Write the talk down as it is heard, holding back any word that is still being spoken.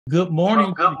Good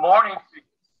morning. Good morning.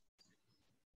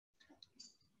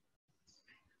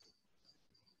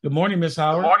 Good morning, Miss Good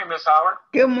Howard. morning, Miss Howard.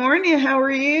 Good morning. How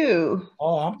are you?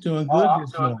 Oh, I'm doing good I'm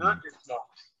this doing morning. good this morning.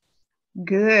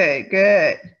 Good,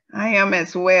 good. I am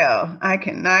as well. I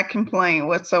cannot complain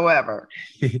whatsoever.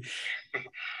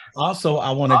 Also, I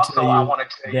want to tell you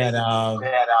that I'm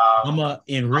going to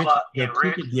enrich the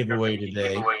ticket giveaway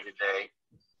today.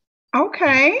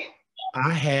 Okay.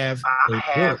 I have I a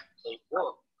have book a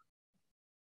book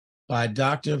by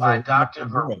Dr. by Veronica Dr.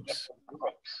 Brooks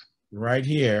Brooks right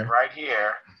here right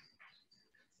here.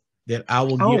 that I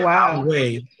will Oh, give wow.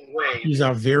 away. He's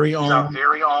our very He's our own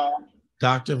very own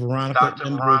Dr. Veronica Dr.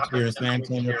 M. Brooks Veronica here in San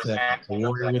Antonio, here in San Texas, the Antonio,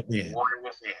 Warrior Texas, Within. Warrior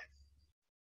Within.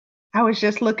 I was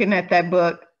just looking at that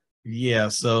book. Yeah,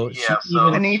 so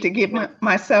I need to give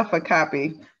myself a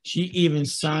copy. she even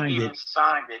signed it,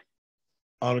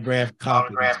 autographed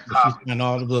copies. So she signed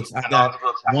all the books. I got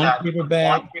one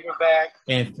paperback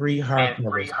and 3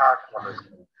 hardcovers.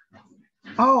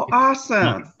 Oh,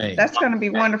 awesome. Hey. That's going to be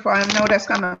wonderful. I know that's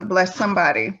going to bless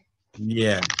somebody.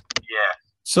 Yeah.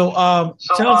 So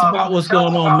tell us about what's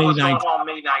going on May 19th.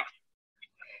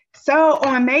 So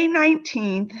on May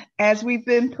 19th, as we've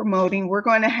been promoting, we're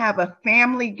going to have a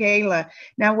family gala.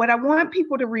 Now, what I want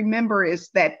people to remember is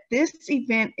that this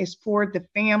event is for the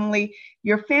family.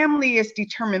 Your family is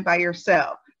determined by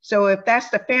yourself. So if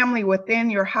that's the family within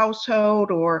your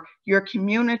household or your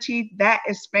community, that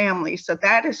is family. So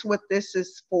that is what this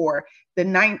is for, the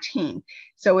 19th.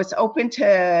 So it's open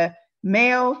to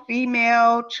male,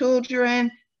 female,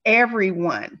 children,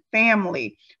 everyone,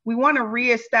 family. We want to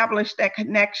reestablish that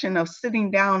connection of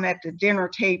sitting down at the dinner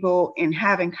table and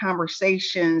having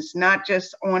conversations, not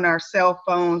just on our cell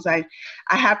phones. I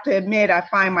have to admit, I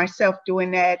find myself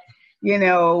doing that. You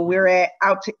know, we're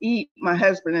out to eat, my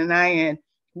husband and I, and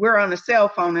we're on the cell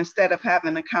phone instead of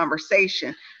having a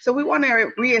conversation. So we want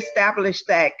to reestablish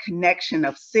that connection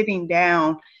of sitting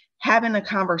down, having a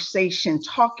conversation,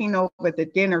 talking over the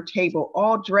dinner table,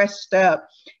 all dressed up,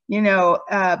 you know,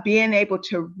 being able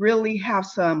to really have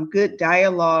some good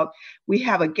dialogue. We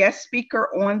have a guest speaker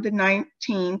on the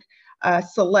 19th,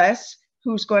 Celeste,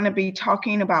 who's going to be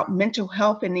talking about mental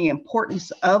health and the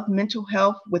importance of mental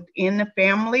health within the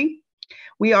family.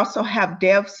 We also have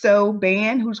Dev So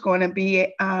Band, who's going to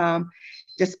be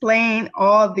displaying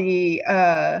all the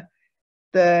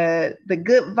good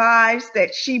vibes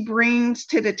that she brings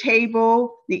to the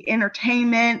table, the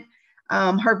entertainment.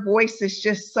 Her voice is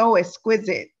just so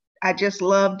exquisite. I just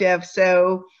love Dev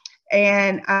So.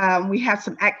 And we have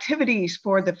some activities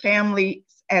for the family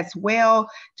as well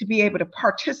to be able to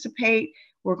participate.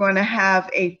 We're going to have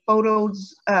a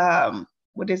photos,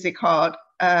 what is it called?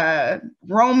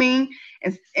 Roaming,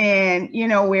 and you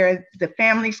know, where the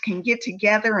families can get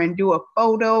together and do a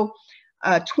photo,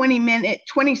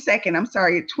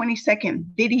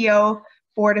 20-second video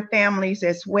for the families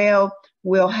as well.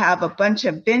 We'll have a bunch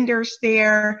of vendors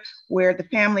there where the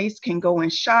families can go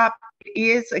and shop. It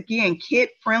is, again, kid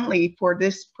friendly for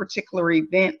this particular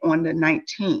event on the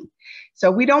 19th. So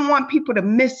we don't want people to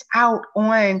miss out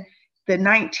on the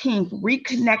 19th,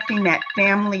 reconnecting that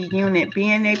family unit,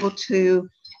 being able to,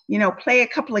 you know, play a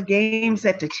couple of games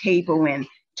at the table and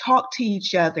talk to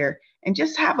each other and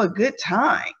just have a good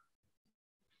time.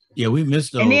 Yeah, we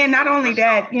missed those. And then not only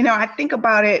that, you know, I think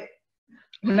about it,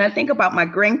 when I think about my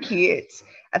grandkids,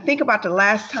 I think about the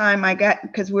last time I got,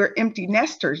 because we're empty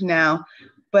nesters now,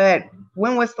 but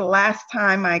when was the last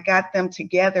time I got them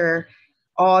together,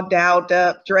 all dolled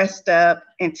up, dressed up,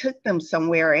 and took them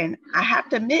somewhere? And I have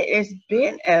to admit, it's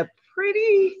been a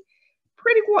pretty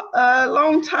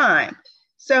long time.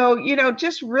 So, you know,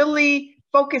 just really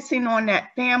focusing on that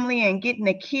family and getting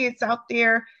the kids out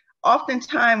there.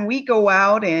 Oftentimes we go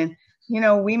out and, you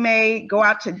know, we may go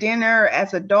out to dinner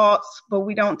as adults, but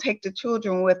we don't take the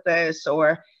children with us,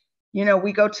 or, you know,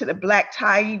 we go to the black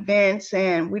tie events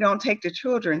and we don't take the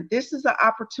children. This is an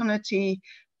opportunity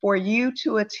for you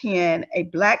to attend a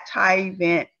black tie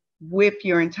event with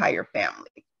your entire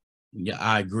family. Yeah,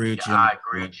 I agree with you.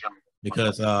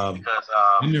 Because I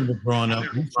remember growing up,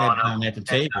 we sat down at the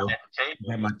table. I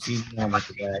had my TV on at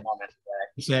the back.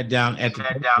 We sat down at the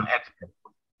table,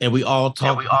 and we all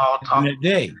talked in the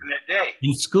day,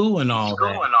 in school and all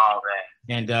that.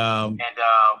 And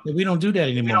we don't do that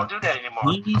anymore.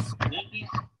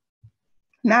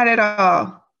 Not at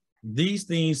all. These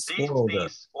things spoiled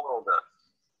us.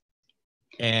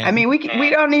 And I mean, we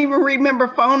don't even remember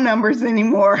phone numbers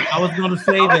anymore. I was going to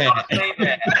say that.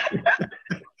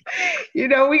 You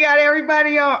know, we got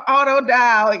everybody on auto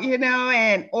dial, you know,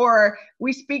 and or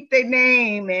we speak their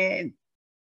name and,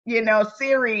 you know,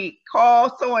 Siri,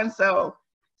 call so-and-so.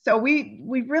 So we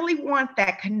really want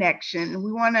that connection.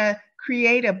 We want to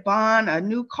create a bond, a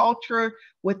new culture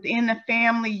within the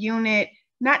family unit,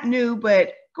 not new,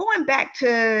 but going back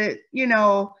to, you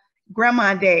know,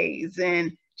 grandma days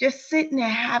and just sitting there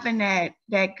having that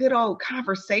good old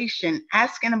conversation,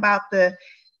 asking about the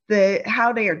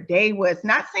how their day was.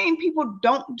 Not saying people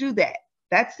don't do that.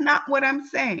 That's not what I'm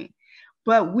saying.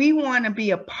 But we want to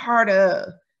be a part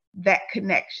of that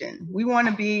connection. We want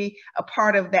to be a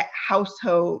part of that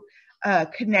household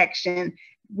connection.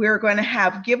 We're going to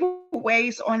have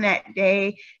giveaways on that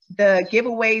day. The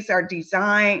giveaways are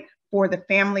designed for the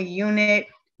family unit.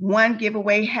 One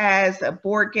giveaway has a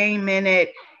board game in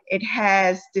it. It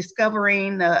has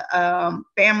discovering the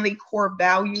family core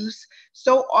values.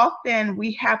 So often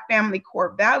we have family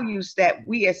core values that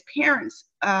we as parents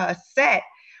set,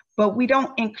 but we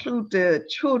don't include the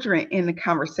children in the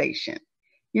conversation.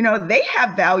 You know, they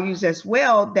have values as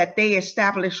well that they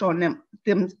establish on them.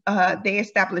 They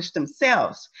establish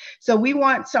themselves. So we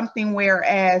want something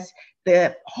whereas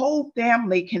the whole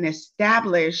family can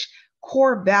establish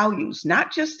core values,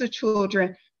 not just the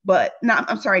children, but not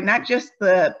just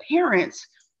the parents,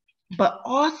 but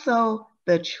also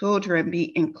the children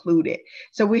be included.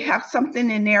 So we have something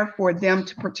in there for them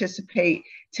to participate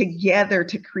together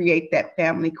to create that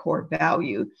family core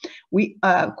value.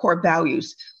 Core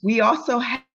values. We also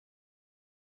have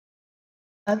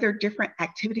other different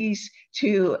activities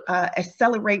to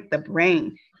accelerate the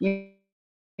brain. You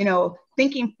know,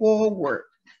 thinking forward.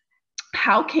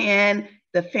 How can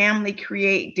the family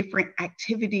create different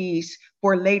activities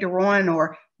for later on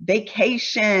or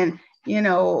vacation? You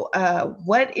know,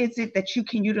 what is it that you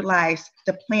can utilize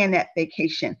to plan that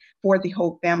vacation for the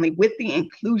whole family with the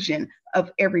inclusion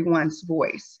of everyone's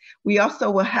voice? We also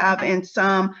will have in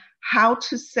some how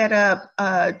to set up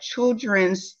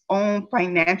children's own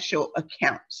financial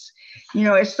accounts. You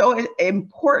know, it's so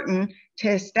important to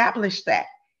establish that.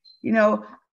 You know,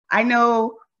 I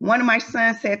know one of my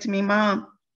sons said to me, "Mom,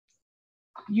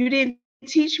 you didn't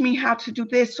teach me how to do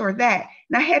this or that."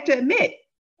 And I had to admit,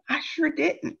 I sure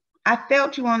didn't. I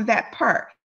failed you on that part.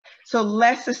 So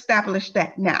let's establish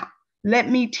that now. Let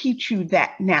me teach you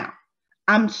that now.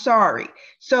 I'm sorry.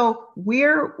 So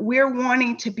we're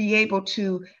wanting to be able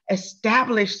to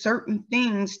establish certain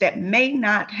things that may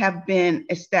not have been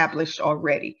established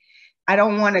already. I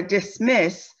don't want to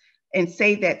dismiss and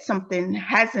say that something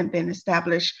hasn't been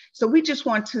established. So we just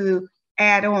want to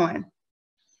add on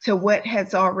to what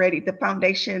has already, the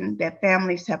foundation that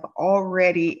families have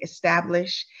already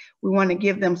established. We want to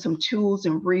give them some tools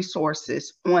and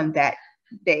resources on that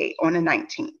day, on the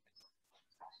 19th.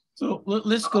 So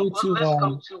let's go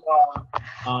to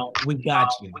We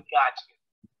Got You.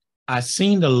 I've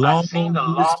seen the long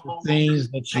list of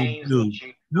things that you do.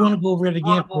 You want to go over it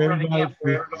again for everybody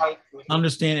to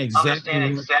understand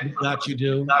exactly what We Got You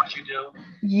do?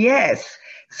 Yes.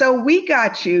 So We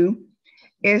Got You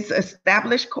is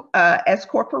established as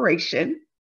corporation.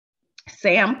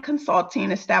 Sam Consulting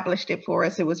established it for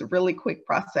us. It was a really quick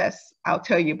process. I'll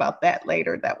tell you about that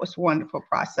later. That was a wonderful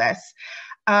process.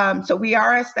 So we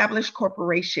are an established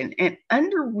corporation, and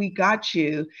under We Got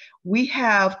You, we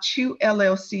have 2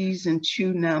 LLCs and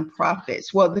 2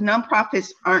 nonprofits. Well, the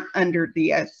nonprofits aren't under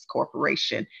the S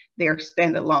corporation. They're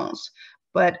standalones.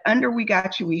 But under We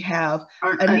Got You, we have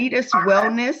Anita's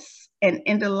Wellness and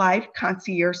End of Life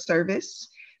Concierge Service,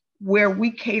 where we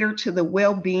cater to the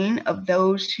well-being of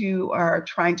those who are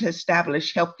trying to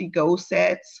establish healthy goal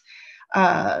sets,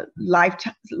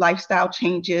 lifestyle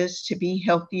changes to be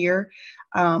healthier,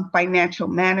 financial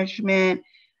management.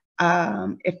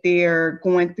 If they're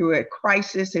going through a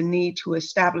crisis and need to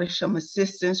establish some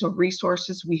assistance or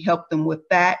resources, we help them with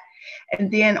that.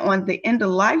 And then on the end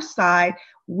of life side,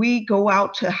 we go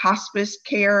out to hospice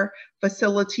care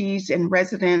facilities and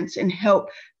residents and help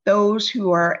those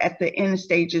who are at the end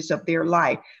stages of their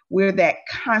life. We're that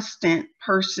constant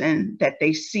person that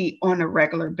they see on a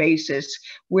regular basis.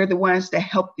 We're the ones that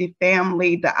help the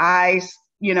family, the eyes,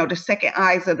 you know, the second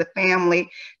eyes of the family,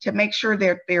 to make sure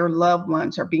that their loved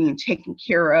ones are being taken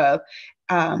care of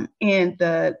in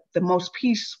the most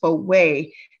peaceful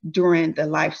way during the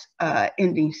life's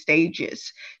ending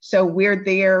stages. So we're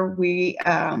there. We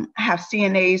have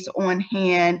CNAs on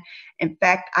hand. In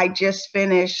fact, I just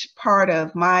finished part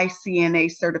of my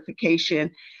CNA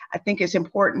certification. I think it's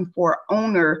important for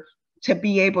owner to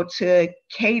be able to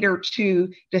cater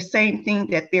to the same thing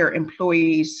that their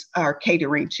employees are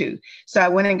catering to. So I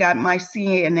went and got my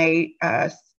CNA,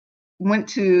 went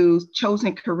to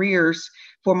Chosen Careers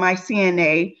for my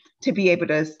CNA to be able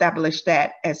to establish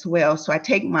that as well. So I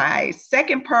take my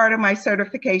second part of my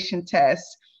certification test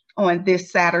on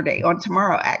this Saturday, on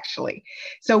tomorrow, actually.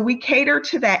 So we cater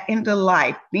to that end of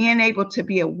life, being able to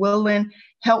be a willing,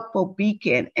 helpful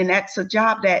beacon. And that's a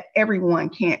job that everyone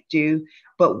can't do,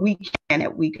 but we can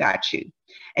at We Got You.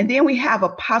 And then we have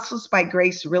Apostles by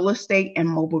Grace Real Estate and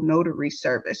Mobile Notary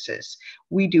Services.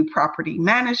 We do property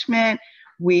management.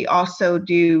 We also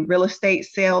do real estate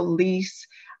sale, lease,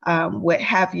 what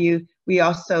have you. We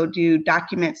also do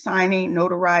document signing,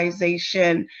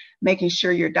 notarization, making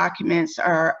sure your documents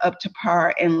are up to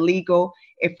par and legal.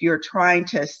 If you're trying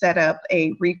to set up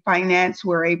a refinance,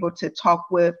 we're able to talk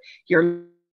with your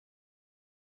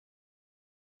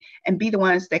and be the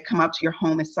ones that come out to your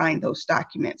home and sign those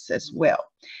documents as well.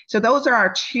 So those are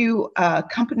our two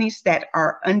companies that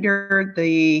are under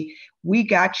the We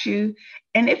Got You.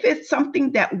 And if it's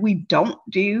something that we don't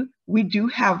do, we do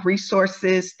have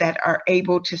resources that are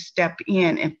able to step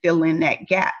in and fill in that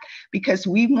gap, because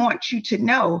we want you to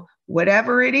know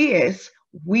whatever it is,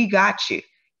 we got you.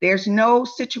 There's no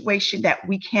situation that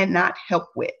we cannot help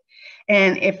with.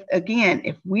 And if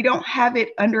we don't have it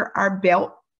under our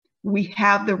belt, we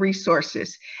have the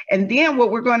resources. And then what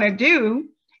we're going to do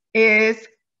is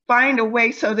find a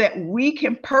way so that we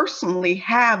can personally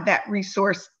have that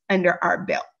resource under our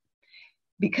belt,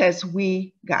 because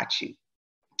we got you.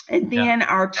 And then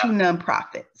our two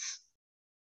nonprofits.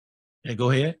 Yeah, go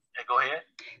ahead.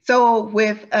 So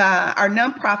with our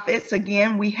nonprofits,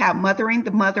 again, we have Mothering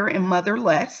the Mother and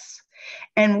Motherless,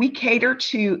 and we cater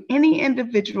to any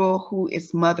individual who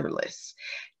is motherless.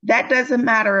 That doesn't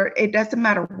matter. It doesn't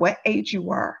matter what age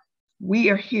you are. We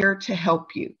are here to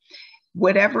help you,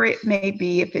 whatever it may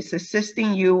be. If it's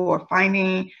assisting you or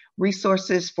finding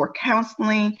resources for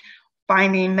counseling,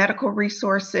 finding medical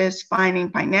resources, finding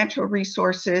financial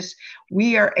resources,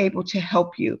 we are able to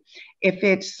help you. If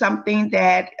it's something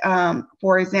that,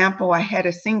 for example, I had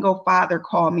a single father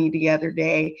call me the other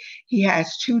day. He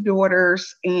has two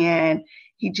daughters and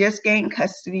he just gained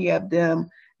custody of them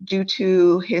due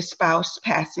to his spouse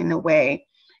passing away.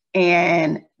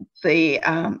 And the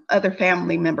other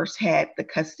family members had the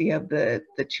custody of the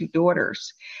two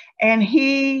daughters. And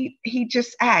he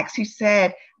just asked, he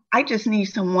said, I just need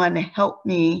someone to help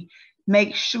me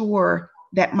make sure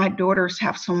that my daughters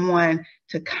have someone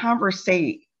to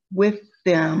conversate with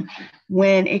them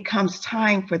when it comes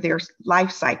time for their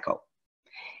life cycle.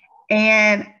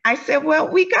 And I said, well,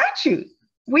 we got you.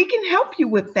 We can help you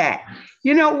with that.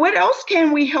 You know, what else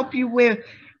can we help you with?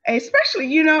 Especially,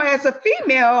 you know, as a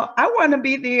female, I want to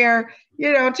be there,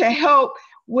 you know, to help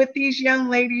with these young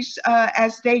ladies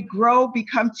as they grow,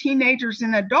 become teenagers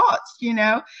and adults, you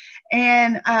know.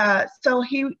 And so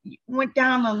he went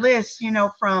down the list, you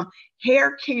know, from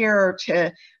hair care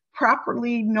to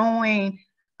properly knowing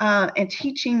and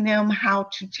teaching them how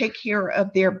to take care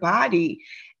of their body.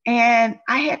 And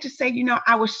I had to say, you know,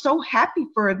 I was so happy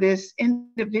for this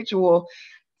individual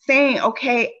saying,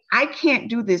 okay, I can't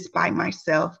do this by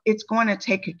myself. It's going to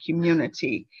take a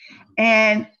community.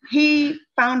 And he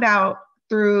found out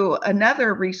through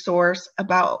another resource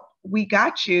about We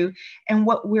Got You and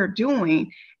what we're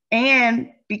doing, and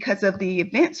because of the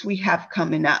events we have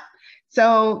coming up.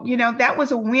 So, you know, that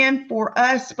was a win for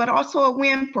us, but also a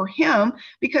win for him,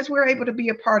 because we're able to be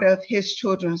a part of his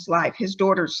children's life, his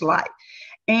daughter's life,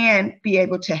 and be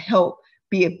able to help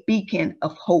be a beacon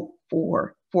of hope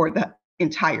for the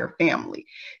entire family.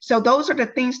 So those are the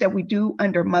things that we do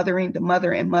under Mothering the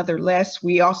Mother and Motherless.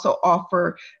 We also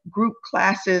offer group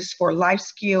classes for life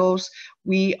skills.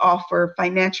 We offer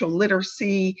financial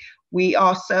literacy. We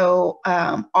also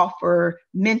offer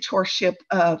mentorship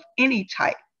of any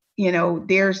type. You know,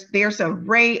 there's an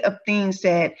array of things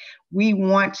that we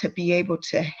want to be able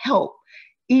to help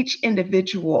each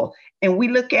individual. And we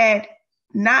look at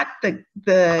not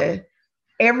the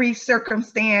every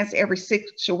circumstance, every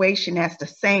situation as the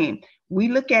same. We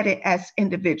look at it as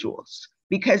individuals,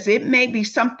 because it may be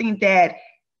something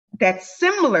that's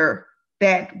similar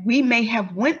that we may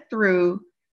have went through.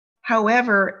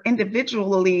 However,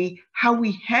 individually, how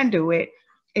we handle it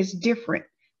is different.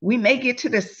 We may get to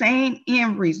the same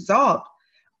end result,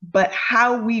 but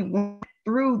how we went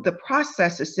through the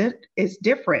process is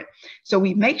different. So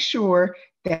we make sure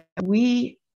that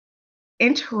we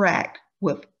interact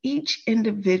with each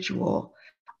individual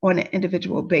on an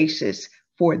individual basis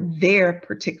for their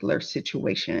particular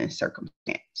situation and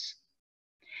circumstance.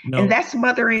 No. And that's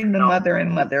Mothering the Mother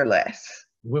and Motherless.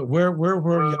 Where were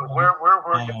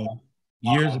you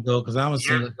years ago? Because I was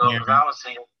single parent,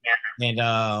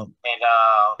 and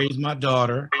raised my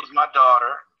daughter.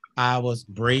 I was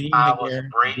braiding hair,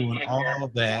 doing all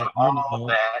of that.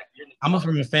 You know, I'm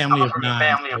from a family of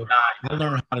nine. So I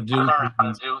learned how to do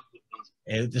things.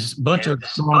 And just a bunch of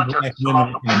strong Black women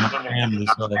in my family.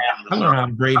 So I learned how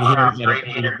to braid hair at an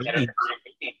early age.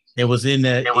 It was in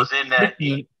the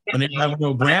when everybody went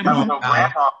to grandma's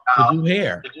house to do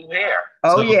hair.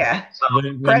 Oh, so yeah.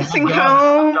 when Pressing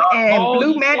daughter, comb and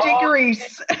blue magic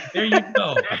grease. There you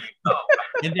go.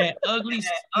 And that ugly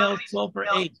smell sulfur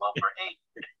 8.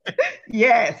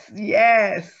 Yes,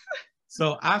 yes.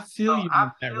 So I feel you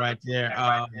with that right there.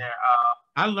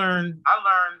 I learned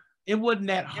it wasn't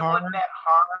that hard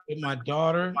with my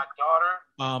daughter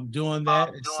doing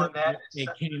that. It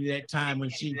came to that time when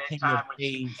she came of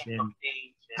age and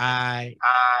I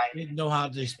didn't know how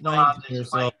to explain to her.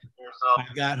 So I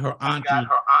got her auntie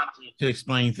to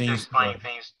explain things to her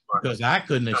because I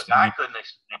couldn't explain.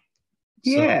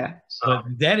 Yeah. But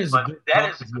that is a good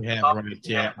thought that you have right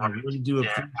there. I really do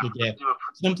appreciate that.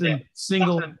 Something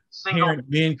single parent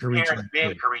men can reach out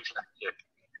to.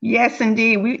 Yes,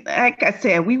 indeed. We, like I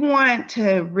said, we want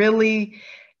to really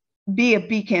be a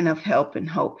beacon of help and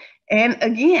hope. And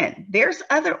again, there's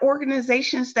other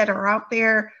organizations that are out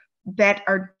there that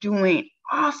are doing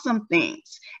awesome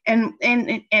things. And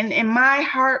in my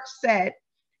heart set,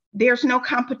 there's no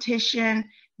competition.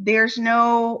 There's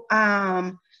no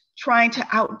trying to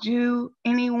outdo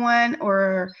anyone,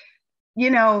 or,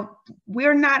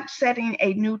 we're not setting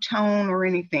a new tone or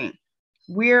anything.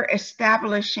 We're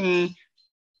establishing,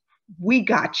 we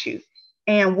got you,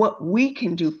 and what we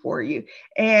can do for you,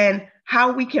 and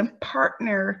how we can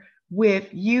partner with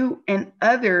you and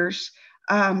others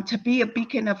to be a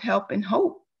beacon of help and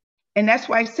hope. And that's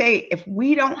why I say, if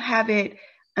we don't have it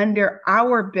under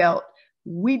our belt,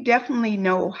 we definitely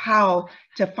know how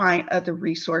to find other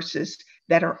resources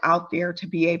that are out there to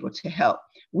be able to help.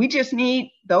 We just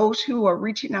need those who are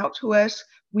reaching out to us.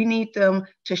 We need them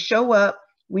to show up.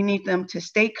 We need them to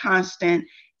stay constant,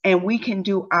 and we can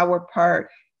do our part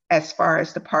as far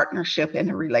as the partnership and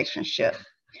the relationship.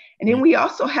 And then we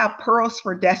also have Pearls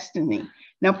for Destiny.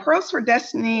 Now, Pearls for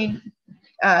Destiny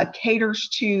caters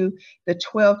to the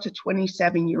 12 to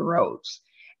 27-year-olds.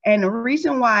 And the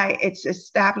reason why it's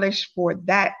established for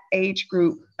that age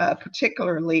group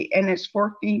particularly, and it's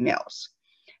for females,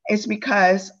 is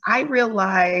because I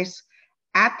realized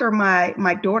after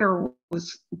my daughter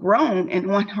was grown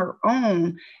and on her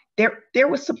own, there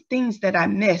was some things that I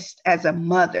missed as a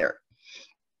mother.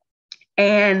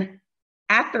 And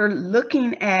after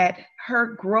looking at her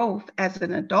growth as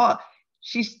an adult,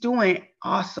 she's doing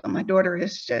awesome. My daughter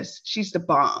is she's the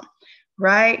bomb,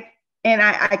 right? And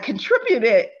I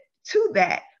contributed to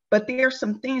that, but there are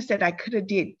some things that I could have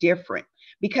did different,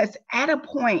 because at a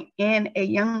point in a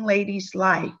young lady's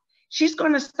life, she's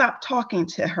going to stop talking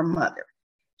to her mother.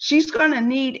 She's going to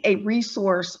need a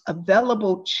resource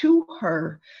available to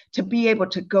her to be able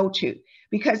to go to,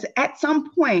 because at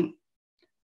some point,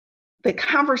 the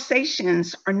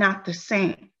conversations are not the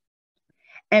same.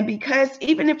 And because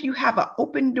even if you have an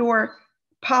open door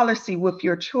policy with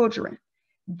your children,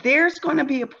 there's going to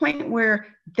be a point where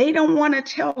they don't want to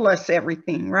tell us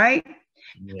everything, right?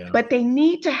 Yeah. But they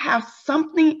need to have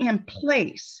something in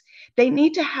place. They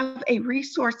need to have a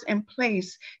resource in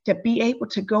place to be able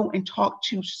to go and talk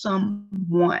to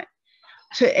someone,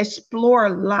 to explore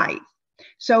life.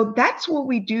 So that's what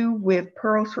we do with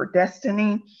Pearls for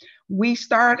Destiny. We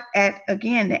start at,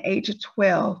 again, the age of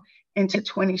 12 into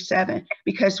 27,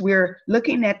 because we're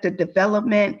looking at the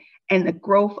development and the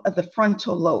growth of the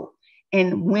frontal lobe,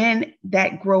 and when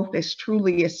that growth is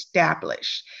truly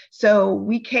established. So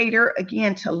we cater,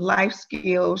 again, to life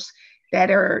skills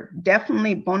that are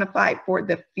definitely bona fide for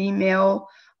the female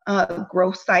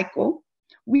growth cycle.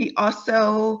 We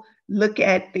also look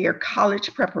at their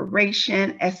college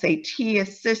preparation, SAT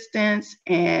assistance,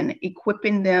 and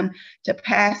equipping them to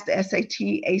pass the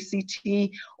SAT, ACT,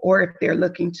 or if they're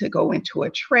looking to go into a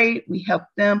trade, we help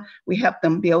them. We help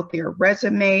them build their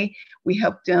resume. We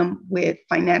help them with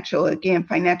financial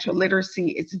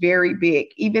literacy is very big,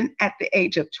 even at the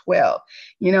age of 12.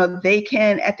 They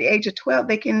can, at the age of 12,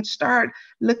 they can start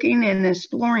looking and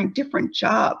exploring different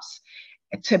jobs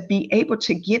to be able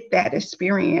to get that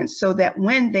experience, so that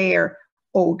when they're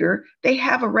older, they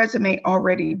have a resume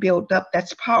already built up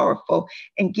that's powerful,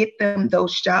 and get them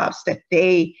those jobs that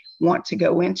they want to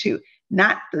go into,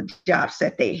 not the jobs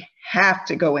that they have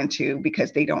to go into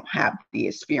because they don't have the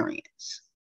experience.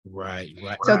 Right.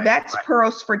 So that's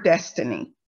Pearls for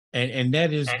Destiny. And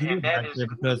that is good right there,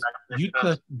 because you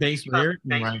touched base with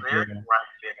everything right there.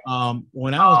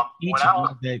 When I was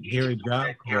teaching that Gary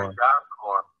Job Corps,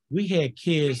 we had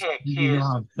kids who didn't know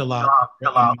how to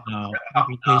fill out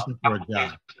application for a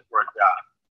job.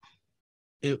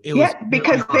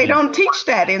 Because they don't teach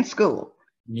that in school.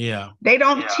 Yeah. They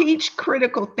don't teach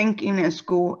critical thinking in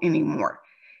school anymore.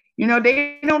 You know,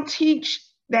 they don't teach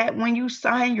that when you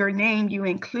sign your name, you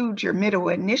include your middle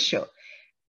initial.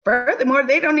 Furthermore,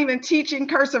 they don't even teach in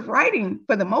cursive writing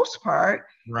for the most part.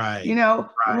 Right. You know,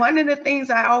 one of the things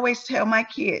I always tell my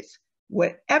kids,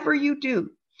 whatever you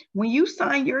do, when you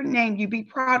sign your name, you be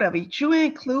proud of it. You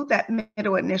include that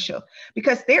middle initial,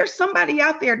 because there's somebody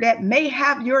out there that may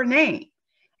have your name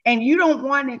and you don't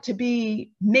want it to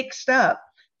be mixed up.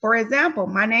 For example,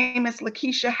 my name is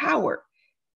LaKeisha Howard.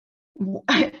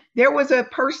 There was a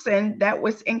person that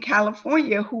was in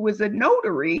California who was a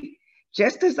notary,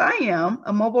 just as I am,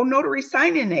 a mobile notary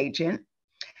signing agent,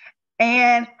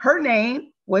 and her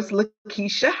name was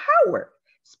LaKeisha Howard,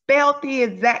 spelled the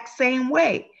exact same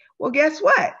way. Well, guess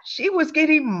what? She was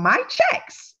getting my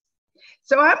checks.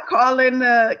 So I'm calling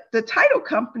the title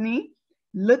company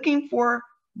looking for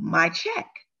my check.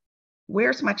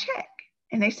 Where's my check?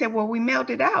 And they said, well, we mailed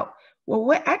it out. Well,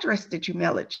 what address did you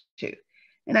mail it to?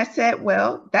 And I said,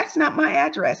 well, that's not my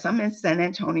address. I'm in San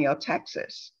Antonio,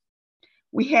 Texas.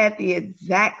 We had the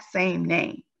exact same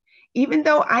name. Even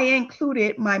though I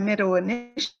included my middle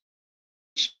initial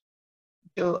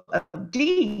of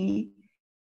D,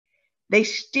 they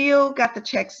still got the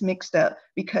checks mixed up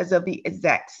because of the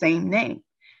exact same name.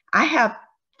 I have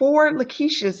 4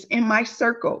 LaKeishas in my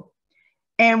circle,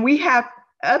 and we have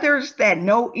others that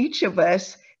know each of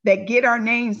us that get our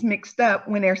names mixed up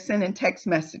when they're sending text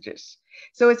messages.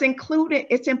 So it's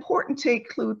important to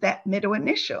include that middle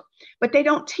initial, but they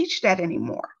don't teach that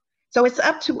anymore. So it's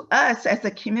up to us as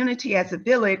a community, as a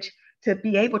village, to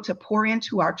be able to pour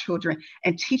into our children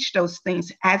and teach those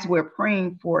things as we're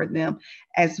praying for them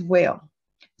as well.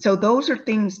 So those are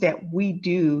things that we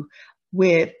do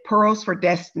with Pearls for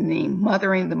Destiny,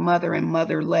 Mothering the Mother and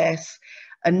Motherless,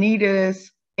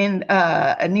 Anita's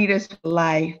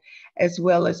Life, as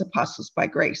well as Apostles by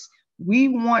Grace. We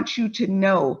want you to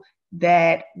know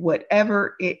that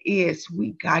whatever it is,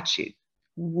 we got you.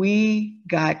 We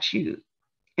got you.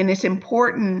 And it's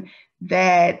important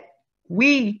that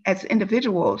we as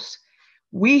individuals,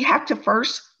 we have to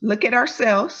first look at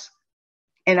ourselves.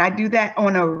 And I do that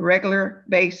on a regular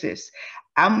basis.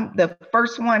 I'm the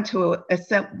first one to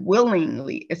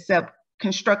willingly accept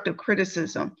constructive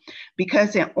criticism,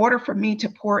 because in order for me to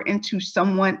pour into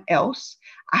someone else,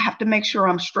 I have to make sure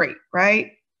I'm straight,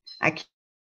 right? I can't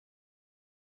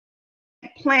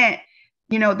plant,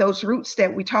 those roots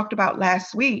that we talked about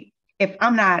last week if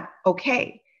I'm not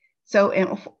okay. So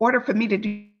in order for me to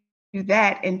do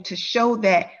that and to show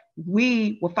that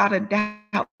we, without a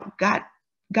doubt,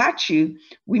 got you,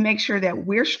 we make sure that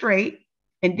we're straight,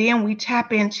 and then we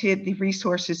tap into the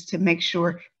resources to make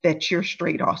sure that you're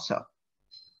straight also.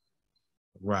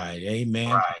 Right. Amen.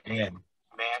 Right. Amen.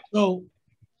 So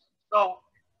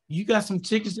you got some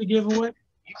tickets to give away?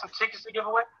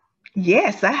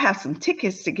 Yes, I have some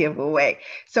tickets to give away.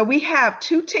 So we have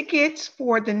 2 tickets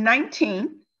for the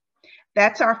 19th.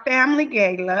 That's our family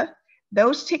gala.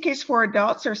 Those tickets for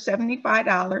adults are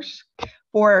 $75.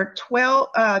 For 12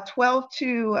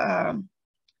 to, I'm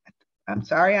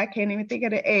sorry, I can't even think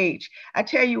of the age. I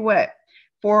tell you what,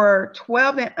 for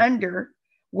 12 and under,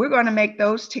 we're going to make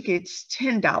those tickets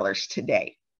 $10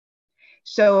 today.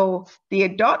 So the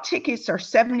adult tickets are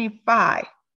 $75.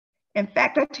 In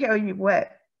fact, I tell you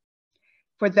what,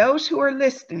 for those who are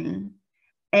listening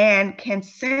and can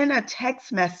send a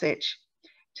text message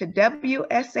to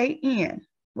WSAN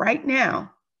right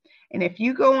now, and if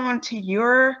you go on to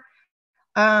your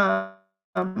Facebook,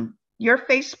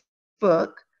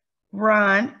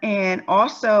 Ron, and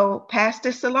also pass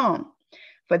this along.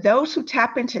 For those who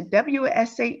tap into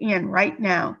WSAN right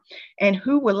now and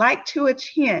who would like to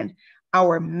attend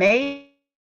our May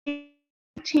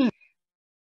 18th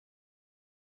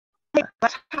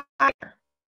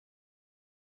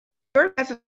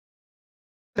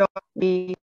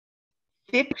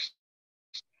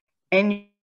and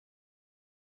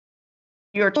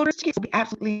your children's tickets will be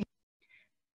absolutely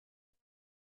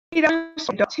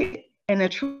 $80, and the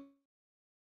true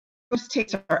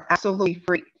tickets are absolutely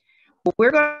free. But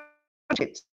we're going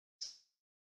to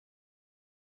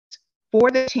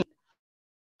for the team.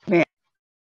 Man,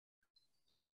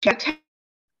 you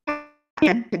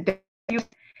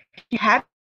have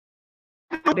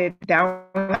it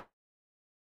down.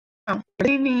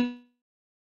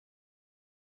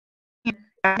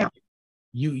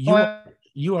 You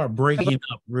are breaking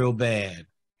up real bad.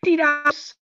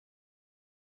 $50.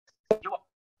 You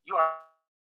are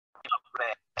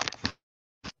bad.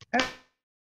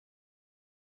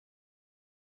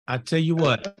 I tell you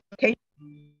what. Okay.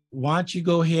 Why don't you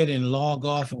go ahead and log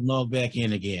off and log back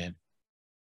in again?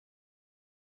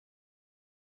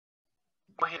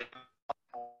 Go ahead.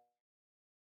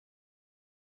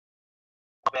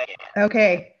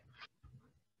 Okay.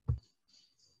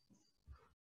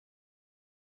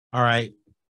 All right.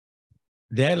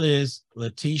 That is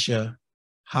LaKeisha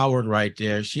Howard right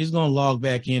there. She's going to log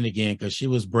back in again because she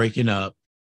was breaking up.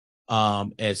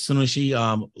 As soon as she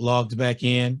logged back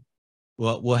in,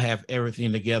 we'll have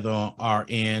everything together on our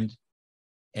end.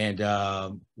 And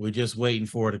we're just waiting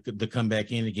for it to come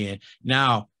back in again.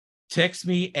 Now, text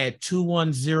me at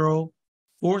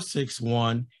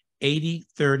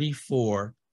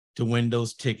 210-461-8034 to win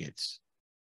those tickets.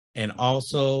 And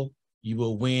also, you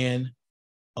will win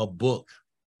a book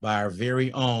by our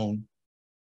very own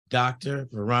Dr.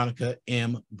 Veronica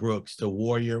M. Brooks, The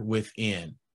Warrior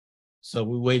Within. So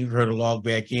we're waiting for her to log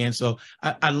back in. So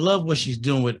I love what she's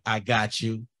doing with I Got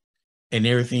You and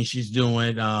everything she's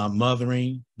doing,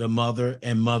 mothering the mother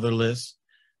and motherless.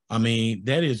 I mean,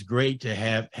 that is great to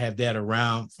have that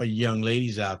around for young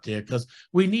ladies out there because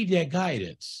we need that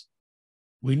guidance.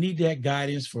 We need that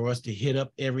guidance for us to hit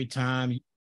up every time.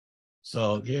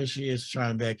 So here she is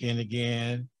trying back in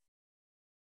again.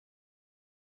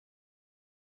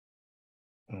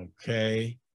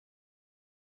 Okay.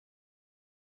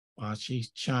 While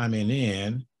she's chiming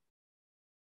in.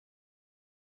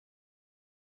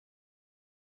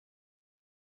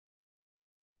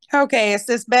 Okay, is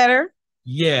this better?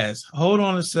 Yes. Hold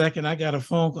on a second. I got a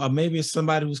phone call. Maybe it's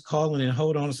somebody who's calling in.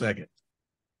 Hold on a second.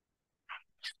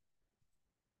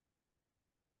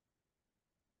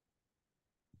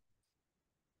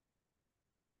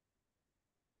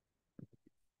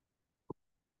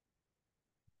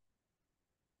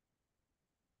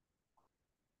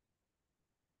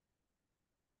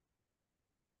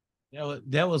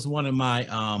 That was one of my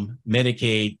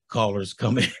Medicaid callers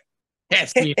coming.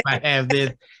 Ask me if I have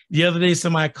this. The other day,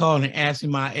 somebody called and asked me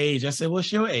my age. I said,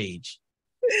 "What's your age?"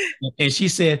 And she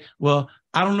said, "Well,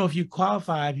 I don't know if you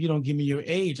qualify if you don't give me your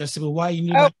age." I said, "Well, why you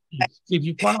need my age if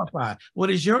you qualify?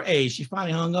 What is your age?" She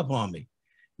finally hung up on me.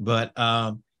 But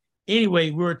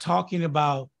anyway, we were talking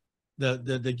about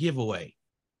the giveaway.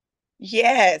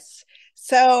 Yes.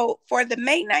 So for the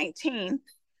May 19th,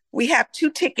 we have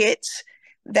 2 tickets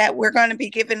that we're going to be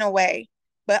giving away.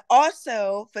 But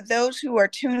also, for those who are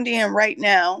tuned in right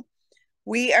now,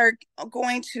 we are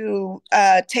going to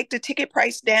take the ticket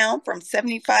price down from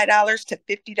 $75 to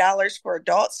 $50 for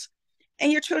adults,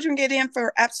 and your children get in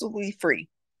for absolutely free.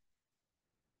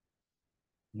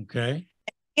 Okay.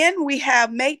 And we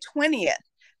have May 20th,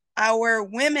 our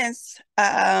women's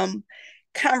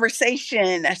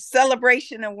conversation, a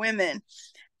celebration of women,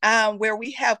 where we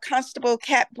have Constable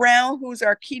Kat Brown, who's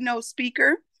our keynote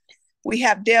speaker. We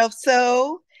have Del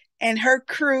So and her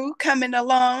crew coming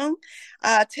along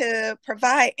to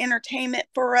provide entertainment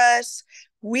for us.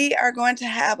 We are going to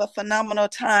have a phenomenal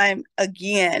time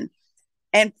again.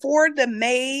 And for the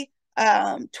May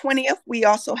 20th, we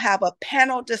also have a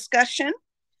panel discussion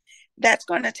that's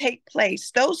going to take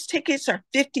place. Those tickets are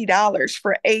 $50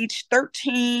 for age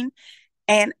 13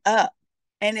 and up,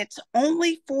 and it's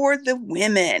only for the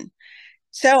women.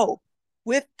 So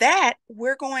with that,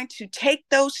 we're going to take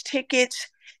those tickets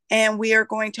and we are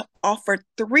going to offer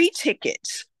 3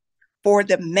 tickets for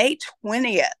the May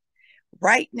 20th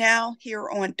right now here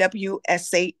on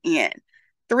WSAN.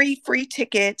 3 free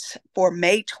tickets for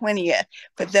May 20th.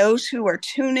 For those who are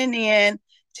tuning in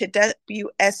to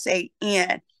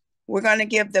WSAN, we're going to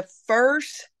give the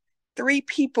first 3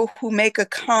 people who make a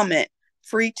comment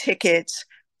free tickets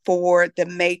for the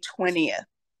May 20th.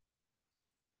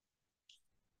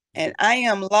 And I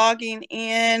am logging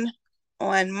in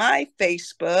on my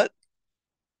Facebook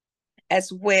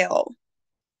as well.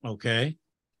 Okay.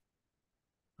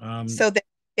 So that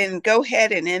you can go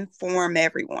ahead and inform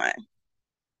everyone.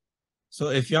 So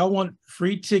if y'all want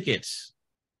free tickets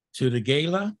to the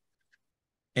gala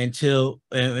and for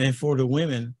the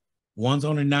women, one's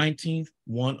on the 19th,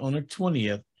 one on the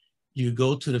 20th, you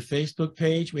go to the Facebook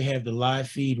page. We have the live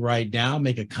feed right now.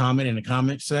 Make a comment in the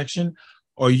comment section,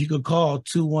 or you could call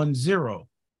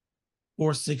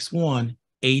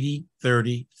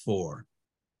 210-461-8034.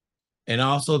 And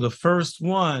also the first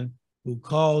one who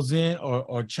calls in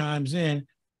or chimes in,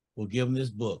 we'll give them this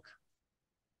book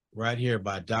right here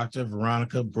by Dr.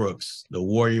 Veronica Brooks, The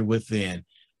Warrior Within.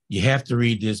 You have to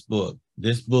read this book.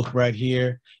 This book right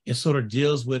here, it sort of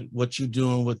deals with what you're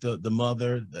doing with the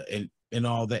mother and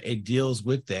all that. It deals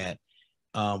with that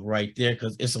right there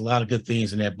because it's a lot of good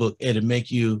things in that book. It'll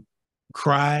make you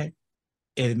cry.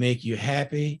 It'll make you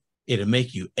happy. It'll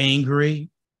make you angry.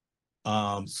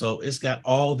 So it's got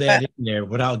all that in there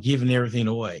without giving everything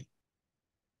away.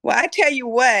 Well, I tell you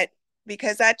what,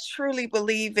 because I truly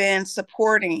believe in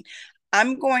supporting,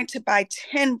 I'm going to buy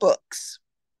 10 books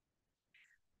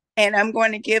And I'm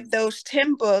going to give those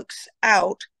 10 books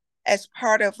out as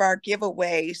part of our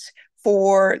giveaways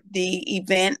for the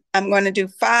event. I'm going to do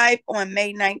 5 on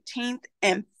May 19th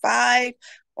and 5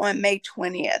 on May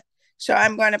 20th. So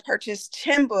I'm going to purchase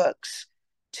 10 books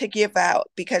to give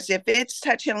out, because if it's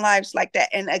touching lives like that,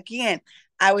 and again,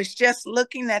 I was just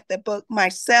looking at the book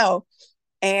myself,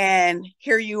 and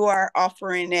here you are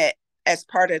offering it as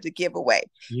part of the giveaway.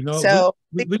 You know, so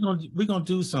we're gonna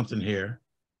do something here.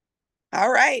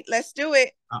 All right, let's do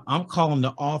it. I'm calling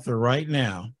the author right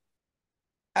now.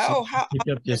 Oh, how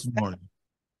pick up this morning.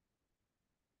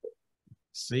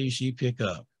 See if she pick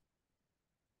up.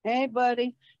 Hey,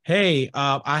 buddy. Hey,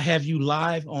 I have you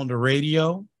live on the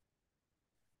radio.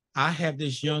 I have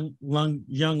this young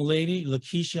lady,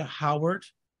 LaKeisha Howard.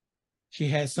 She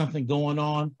has something going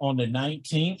on the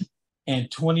 19th and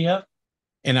 20th.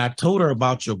 And I told her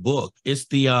about your book. It's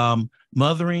the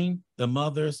Mothering the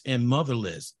Mothers and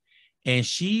Motherless. And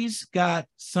she's got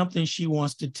something she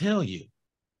wants to tell you.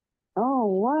 Oh,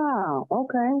 wow.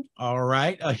 Okay. All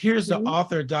right. Here's the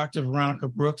author, Dr. Veronica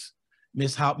Brooks,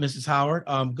 Mrs. Howard.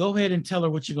 Go ahead and tell her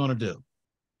what you're going to do.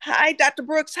 Hi, Dr.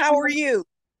 Brooks. How are you?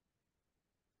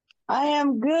 I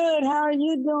am good. How are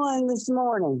you doing this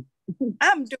morning?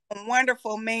 I'm doing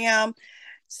wonderful, ma'am.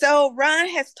 So Ron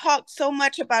has talked so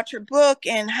much about your book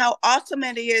and how awesome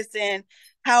it is and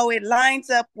how it lines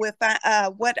up with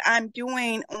what I'm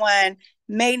doing on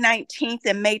May 19th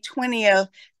and May 20th.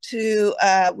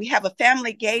 We have a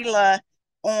family gala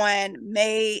on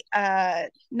May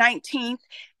 19th.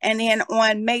 And then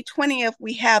on May 20th,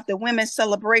 we have the women's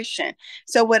celebration.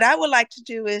 So what I would like to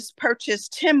do is purchase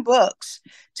 10 books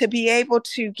to be able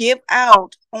to give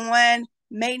out on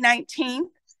May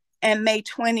 19th and May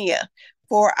 20th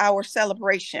for our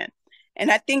celebration.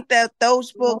 And I think that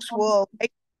those books will,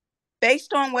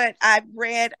 based on what I've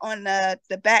read on the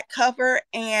back cover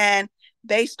and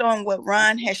based on what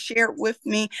Ron has shared with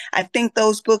me, I think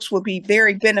those books will be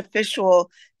very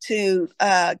beneficial to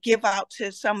give out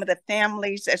to some of the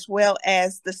families as well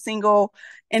as the single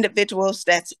individuals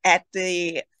that's at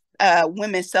the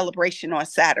women's celebration on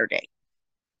Saturday.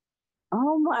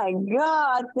 Oh my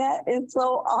God, that is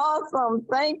so awesome.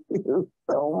 Thank you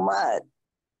so much.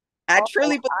 I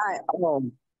truly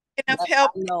believe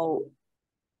help. No.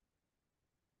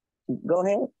 Go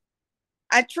ahead.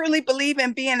 I truly believe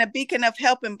in being a beacon of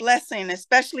help and blessing,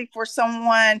 especially for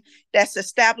someone that's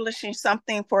establishing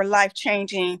something for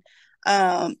life-changing,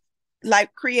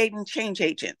 like creating change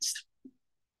agents.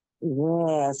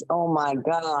 Yes. Oh my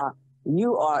God.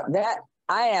 You are that.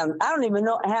 I don't even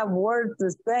have words to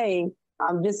say.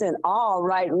 I'm just in awe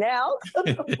right now. I'm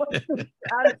just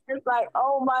like,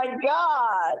 oh my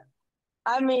God.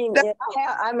 I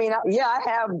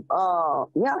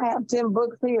have 10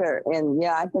 books here, and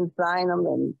I can sign them,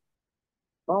 and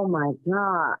oh my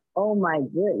God, oh my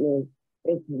goodness.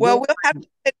 We'll have to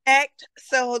connect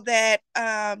so that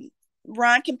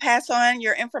Ron can pass on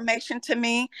your information to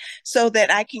me so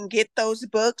that I can get those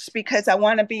books, because I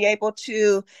want to be able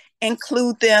to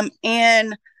include them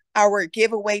in our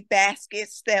giveaway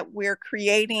baskets that we're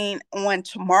creating on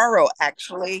tomorrow,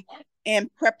 actually, in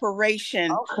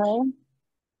preparation. Okay.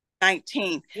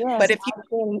 19th. Yes, but if you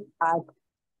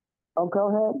go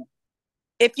ahead.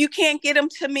 If you can't get them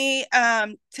to me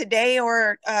today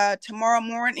or tomorrow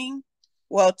morning,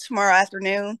 well, tomorrow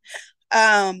afternoon,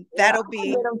 that'll be. I'll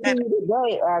get them to you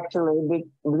today, actually.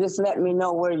 Just let me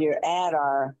know where you're at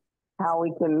or how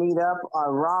we can meet up,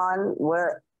 or Ron,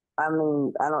 I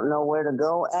don't know where to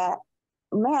go at.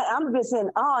 Man, I'm just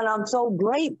in awe, and I'm so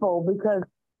grateful because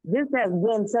this has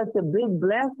been such a big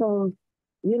blessing,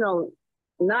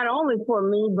 not only for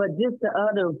me, but just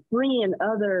to freeing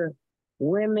other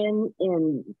women,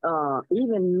 and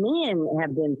even men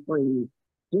have been freed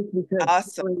just because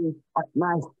awesome.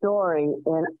 My story,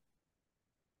 and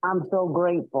I'm so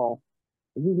grateful.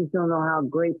 You just don't know how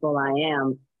grateful I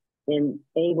am and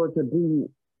able to be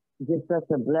just such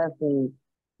a blessing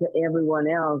to everyone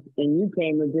else. And you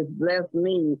came and just blessed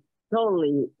me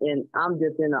totally, and I'm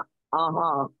just in an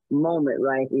aha moment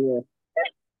right here.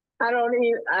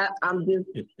 I'm just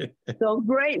so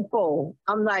grateful.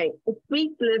 I'm like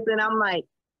speechless, and I'm like,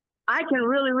 I can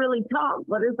really, really talk,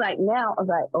 but it's like now, I was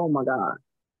like, oh my God,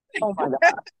 oh my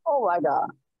God, oh my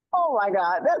God, oh my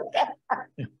God.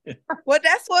 Well,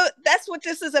 that's what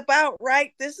this is about,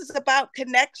 right? This is about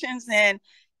connections, and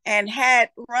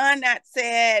had Ron not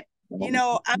said, I'm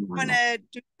going to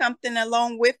do something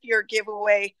along with your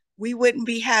giveaway, we wouldn't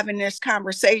be having this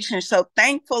conversation. So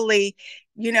thankfully,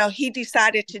 he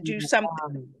decided to do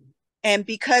something. And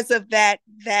because of that,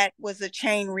 that was a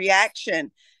chain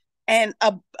reaction, and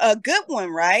a good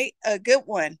one, right? A good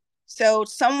one. So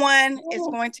someone is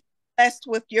going to be blessed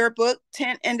with your book.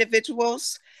 10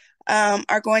 individuals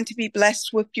are going to be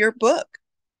blessed with your book.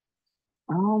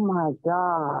 Oh my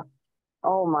God.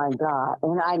 Oh my God.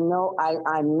 And I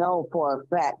know for a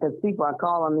fact, because people are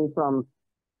calling me from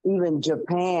even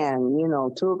Japan,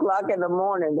 2:00 in the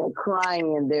morning, they're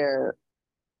crying and they're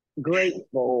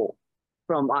grateful.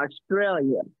 From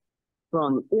Australia,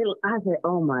 from Italy. I said,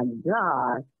 oh my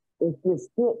God, it's just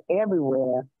hit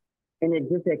everywhere and it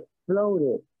just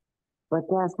exploded. But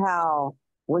that's how,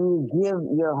 when you give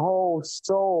your whole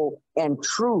soul and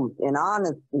truth and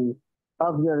honesty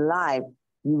of your life,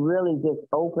 you really just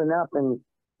open up and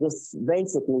just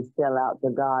basically sell out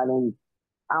to God. And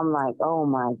I'm like, oh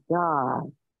my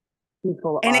God,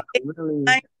 people are really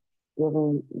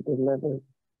getting delivered.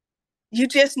 You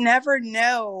just never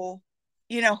know,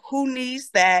 who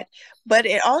needs that. But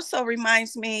it also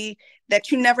reminds me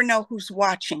that you never know who's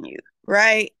watching you,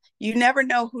 right? You never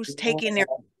know who's taking it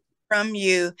from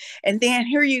you. And then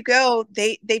here you go.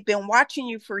 They've been watching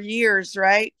you for years,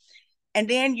 right? And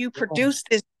then you produce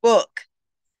this book.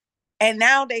 And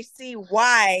now they see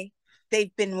why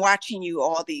they've been watching you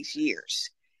all these years.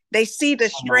 They see the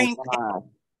strength,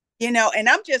 and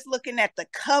I'm just looking at the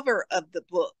cover of the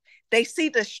book. They see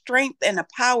the strength and the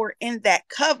power in that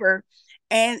cover,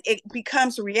 and it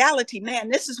becomes reality. Man,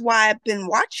 this is why I've been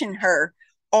watching her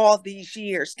all these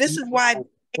years. This is why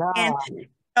I've taken,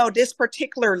 this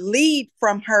particular lead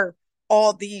from her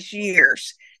all these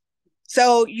years.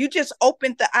 So you just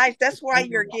opened the eyes. That's why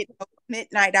you're getting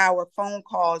midnight hour phone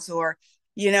calls, or,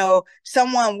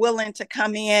 someone willing to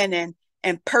come in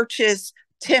and purchase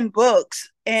 10 books.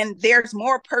 And there's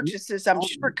more purchases, I'm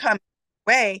sure, coming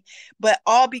way, but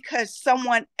all because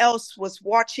someone else was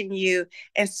watching you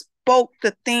and spoke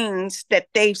the things that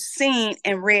they've seen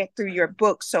and read through your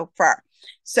book so far.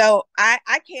 So I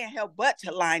can't help but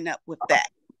to line up with that.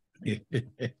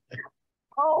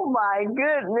 Oh my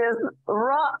goodness,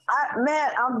 Ron, I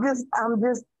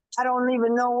don't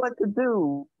even know what to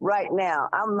do right now.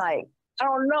 I'm like, I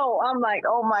don't know. I'm like,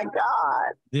 oh my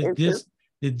God. This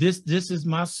is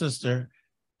my sister.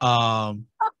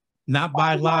 Not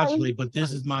biologically, but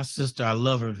this is my sister. I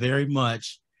love her very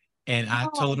much. And I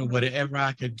told her whatever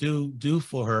I could do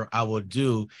for her, I will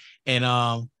do. And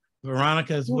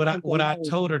Veronica's what I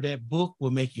told her, that book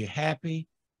will make you happy,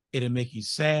 it'll make you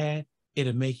sad,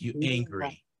 it'll make you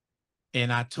angry.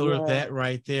 And I told her that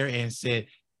right there and said,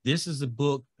 this is a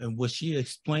book, and what she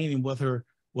explaining what her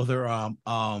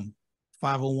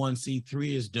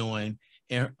 501c3 is doing,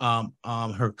 and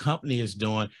her company is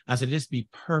doing. I said, this be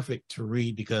perfect to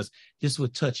read because this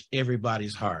would touch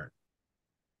everybody's heart.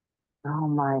 Oh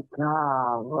my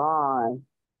God, Ron.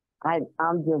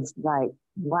 I'm just like,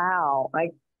 wow. I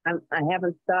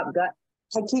haven't stopped. I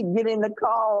keep getting the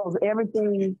calls,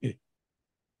 everything.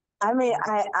 I mean,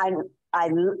 I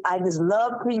just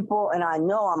love people, and I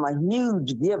know I'm a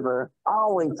huge giver,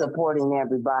 always supporting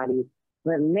everybody.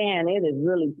 But man, it is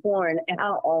really pouring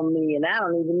out on me, and I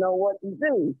don't even know what to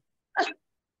do.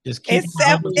 Just keep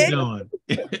doing what you're doing.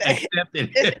 Accept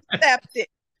it. Just accept it.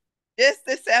 Just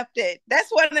accept it. That's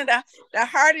one of the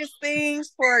hardest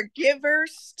things for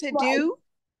givers to do,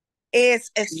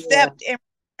 is accept in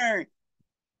return.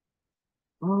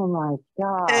 Oh my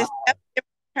God. Accept in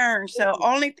return. So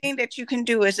only thing that you can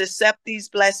do is accept these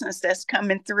blessings that's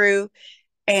coming through.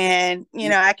 And,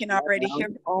 I can already hear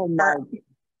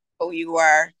who you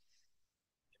are.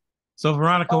 So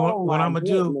Veronica, what I'm gonna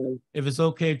do, if it's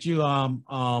okay with you,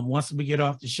 once we get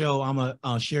off the show, I'm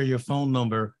gonna share your phone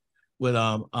number with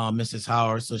Mrs.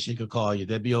 Howard so she could call you.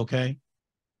 That'd be okay?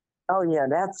 Oh yeah,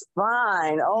 that's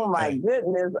fine. Oh my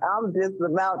goodness, I'm just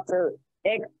about to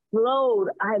explode.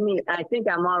 I mean, I think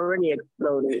I'm already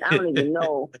exploding. I don't even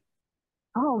know.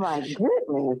 Oh my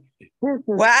goodness.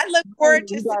 Well, I look forward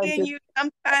to seeing you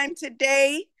sometime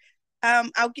today.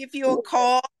 I'll give you a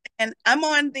call, and I'm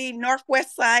on the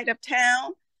northwest side of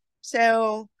town,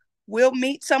 so we'll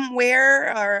meet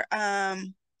somewhere, or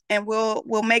and we'll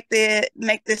make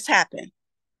this happen.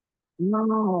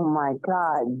 Oh my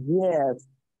God, yes.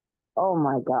 Oh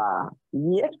my God,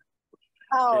 yes.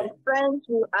 Oh, thank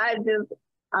you.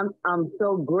 I'm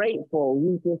so grateful.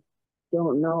 You just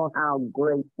don't know how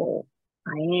grateful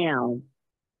I am.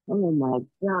 Oh my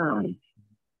God,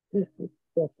 this is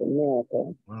such a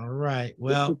miracle. All right.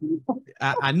 Well,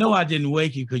 I know I didn't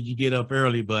wake you because you get up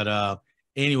early, but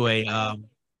anyway, I'll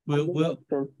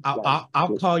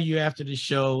call you after the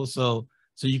show so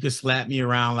you can slap me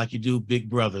around like you do Big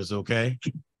Brothers, okay?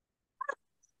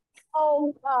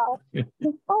 Oh God.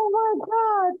 Oh my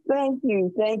God. Thank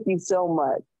you so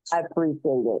much. I appreciate it.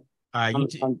 All right,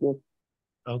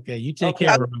 okay, you take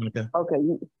care, Veronica. Okay,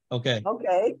 Okay.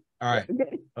 Okay. All right.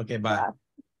 Okay, bye.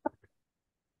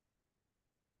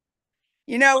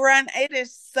 You know, Ron, it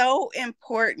is so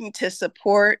important to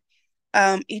support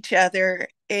each other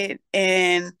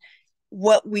and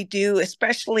what we do,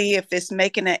 especially if it's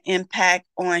making an impact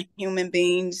on human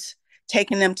beings,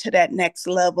 taking them to that next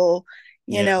level,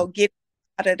 you know, get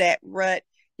out of that rut.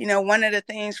 You know, one of the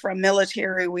things from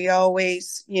military, we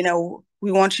always, you know,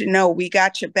 we want you to know we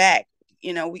got your back.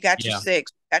 You know, we got your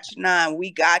 6, we got your 9,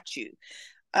 we got you.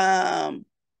 And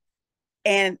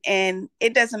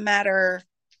it doesn't matter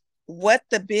what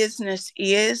the business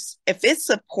is, if it's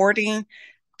supporting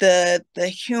the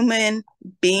human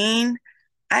being,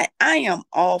 I am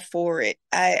all for it.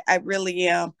 I really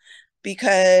am,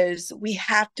 because we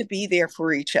have to be there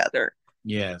for each other.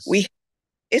 Yes.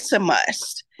 It's a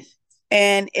must.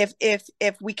 And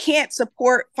if we can't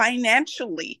support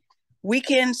financially, we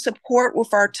can support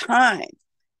with our time.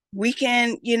 We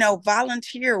can, you know,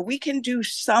 volunteer. We can do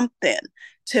something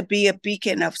to be a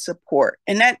beacon of support.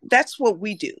 And that's what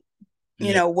we do.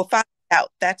 You know, without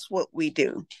doubt, that's what we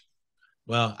do.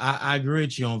 Well, I agree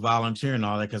with you on volunteering and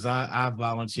all that, because I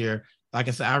volunteer. Like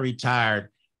I said, I retired,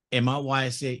 and my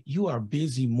wife said, "You are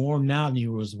busy more now than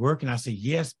you was working." I said,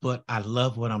 "Yes, but I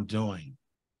love what I'm doing."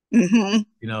 Mm-hmm.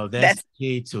 You know, that's the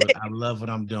key to it. I love what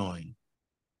I'm doing.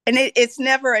 And it's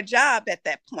never a job at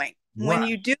that point. Right. When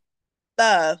you do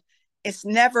love, it's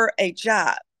never a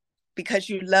job, because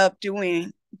you love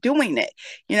doing it.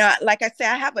 You know, like I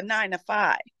said, I have a 9 to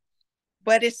 5,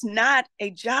 but it's not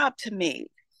a job to me.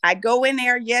 I go in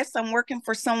there, yes, I'm working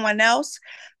for someone else,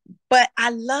 but I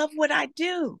love what I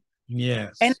do.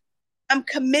 Yes. And I'm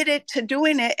committed to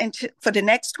doing it for the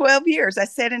next 12 years. I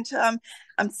said until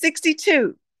I'm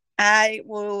 62, I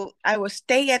will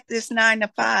stay at this 9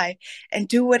 to 5 and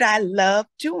do what I love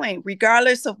doing,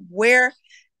 regardless of where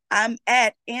I'm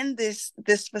at in this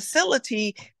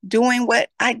facility, doing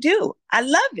what I do. I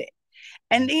love it.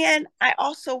 And then I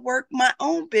also work my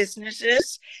own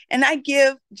businesses, and I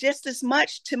give just as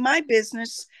much to my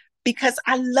business because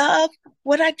I love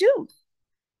what I do.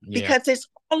 Because it's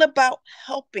all about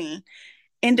helping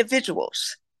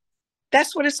individuals.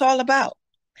 That's what it's all about.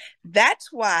 That's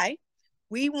why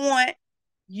we want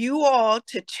you all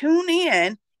to tune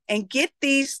in and get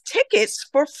these tickets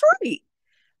for free.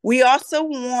 We also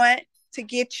want to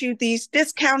get you these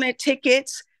discounted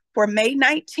tickets for May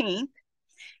 19th.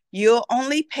 You'll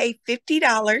only pay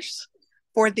 $50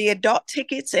 for the adult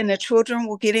tickets, and the children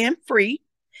will get in free,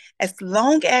 as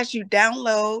long as you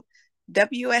download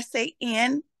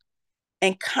WSAN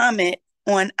and comment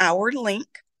on our link.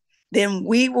 Then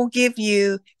we will give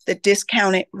you the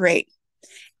discounted rate.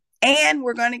 And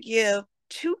we're going to give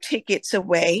 2 tickets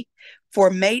away for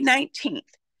May 19th.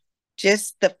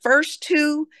 Just the first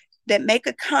 2 that make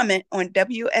a comment on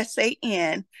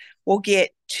WSAN will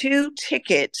get 2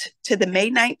 tickets to the May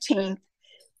 19th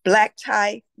Black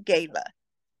Tie Gala.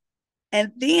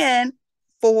 And then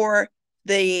for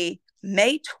the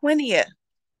May 20th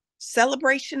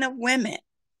Celebration of Women,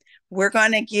 we're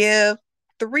going to give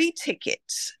 3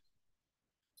 tickets.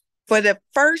 For the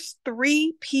first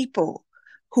 3 people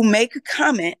who make a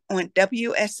comment on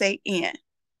WSAN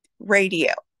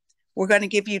radio, we're going to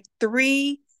give you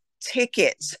 3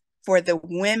 tickets for the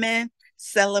Women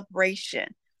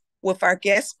Celebration with our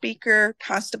guest speaker,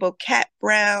 Constable Kat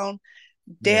Brown,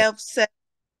 Dev Sutton,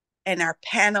 and our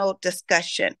panel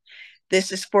discussion.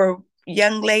 This is for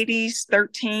young ladies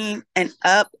 13 and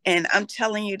up, and I'm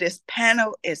telling you, this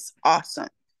panel is awesome.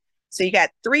 So you got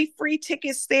 3 free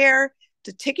tickets there.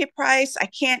 The ticket price I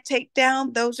can't take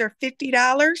down. Those are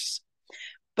 $50.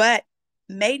 But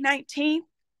May 19th,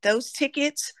 those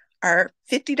tickets are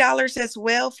 $50 as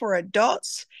well for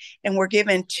adults. And we're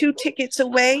giving 2 tickets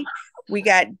away. We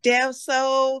got Del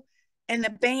Sol and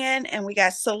the band, and we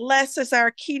got Celeste as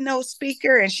our keynote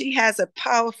speaker. And she has a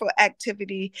powerful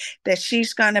activity that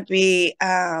she's going to be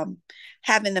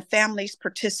having the families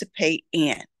participate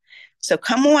in. So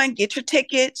come on, get your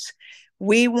tickets.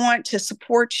 We want to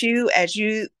support you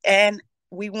and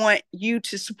we want you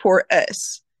to support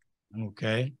us.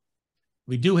 Okay.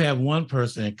 We do have one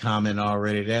person in comment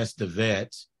already. That's the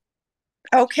vet.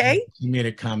 Okay. She made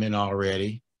a comment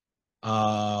already.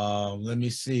 Let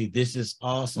me see. This is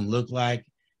awesome. Look like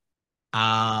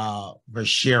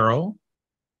Cheryl.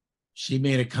 She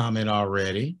made a comment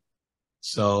already.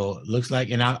 So looks like,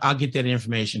 and I'll get that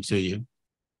information to you.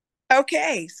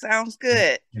 Okay, sounds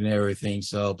good. And everything.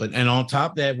 So, and on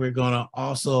top of that, we're gonna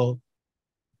also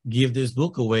give this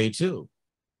book away too.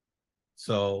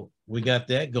 So we got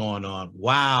that going on.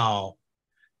 Wow.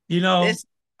 You know, it's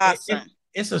awesome.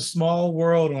 It's a small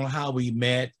world on how we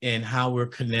met and how we're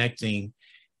connecting.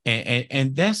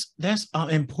 And that's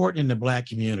important in the Black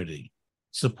community.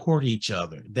 Support each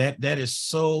other. That is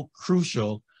so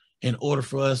crucial in order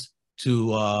for us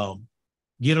to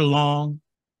get along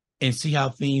and see how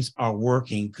things are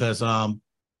working, because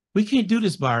we can't do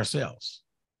this by ourselves.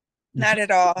 Not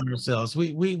at all. Ourselves.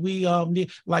 We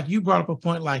need, like you brought up a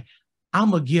point, like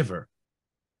I'm a giver.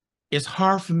 It's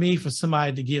hard for me for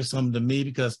somebody to give something to me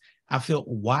because I feel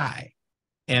why.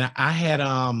 And I had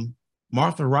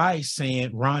Martha Rice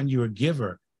saying, Ron, you're a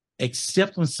giver,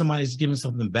 except when somebody's giving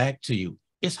something back to you.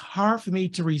 It's hard for me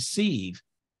to receive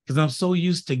because I'm so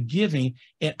used to giving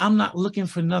and I'm not looking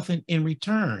for nothing in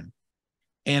return.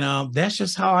 And that's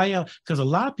just how I am. Because a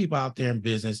lot of people out there in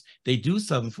business, they do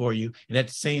something for you, and at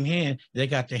the same hand, they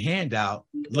got their hand out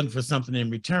looking for something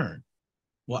in return.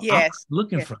 Well, yes. I'm not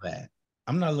looking for that.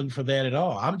 I'm not looking for that at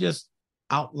all. I'm just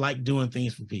out like doing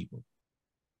things for people.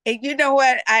 And you know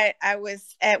what? I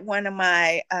was at one of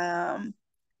my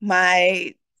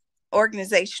my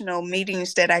organizational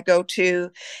meetings that I go to,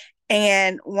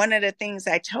 and one of the things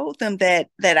I told them that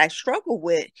I struggle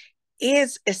with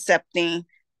is accepting,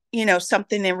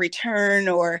 something in return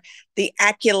or the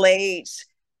accolades.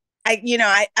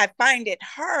 I find it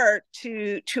hard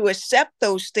to accept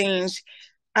those things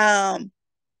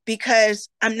because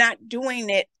I'm not doing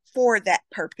it for that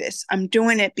purpose. I'm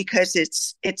doing it because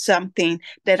it's something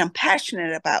that I'm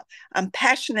passionate about. I'm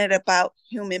passionate about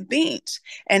human beings,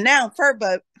 and now fur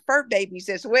babies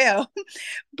as well.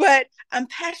 But I'm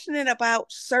passionate about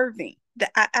serving.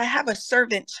 I have a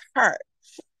servant's heart.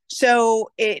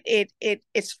 So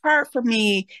it's hard for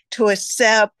me to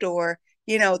accept or,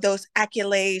 those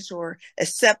accolades or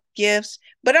accept gifts,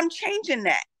 but I'm changing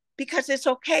that because it's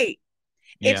okay.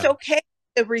 Yeah. It's okay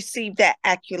to receive that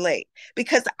accolade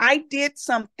because I did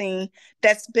something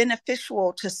that's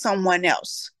beneficial to someone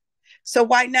else. So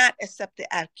why not accept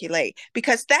the accolade?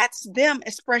 Because that's them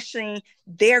expressing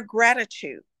their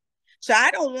gratitude. So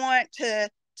I don't want to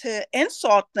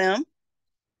insult them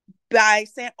by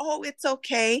saying, "Oh, it's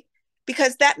okay,"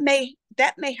 because that may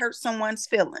hurt someone's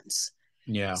feelings.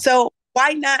 Yeah. So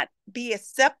why not be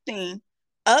accepting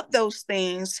of those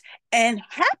things and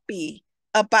happy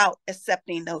about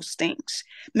accepting those things?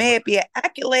 May it be an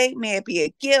accolade, may it be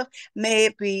a gift, may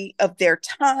it be of their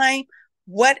time,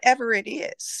 whatever it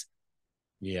is.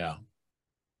 Yeah.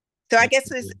 So I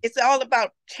guess it's all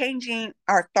about changing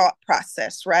our thought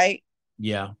process, right?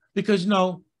 Yeah, because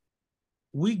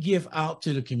we give out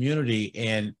to the community,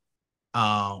 and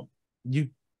I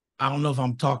don't know if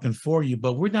I'm talking for you,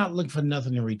 but we're not looking for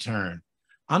nothing in return.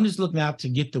 I'm just looking out to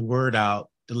get the word out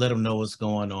to let them know what's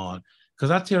going on.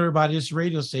 Because I tell everybody this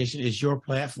radio station is your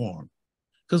platform.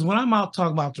 Because when I'm out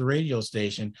talking about the radio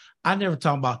station, I never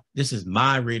talk about this is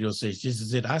my radio station. This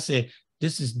is it. I said,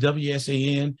 this is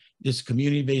WSAN, this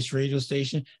community-based radio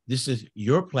station. This is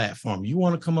your platform. You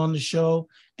want to come on the show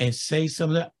and say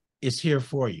something, it's here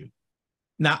for you.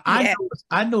 Now, yeah.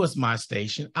 I know it's my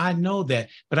station. I know that,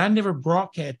 but I never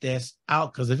broadcast this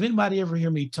out because if anybody ever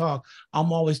hear me talk,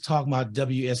 I'm always talking about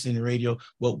WSN radio,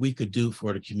 what we could do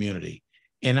for the community.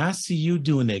 And I see you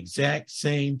doing the exact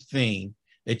same thing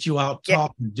that you out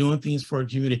talking, doing things for the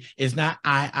community. It's not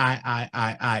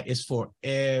I. It's for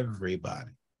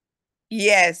everybody.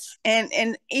 Yes.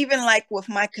 And even like with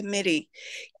my committee,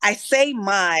 I say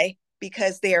my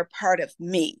because they are part of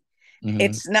me. Mm-hmm.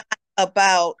 It's not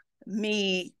about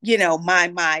me,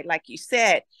 my, like you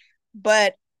said,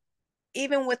 but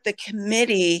even with the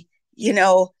committee,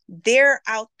 they're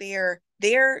out there,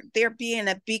 they're being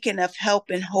a beacon of help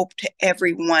and hope to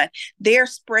everyone. They're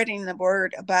spreading the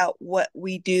word about what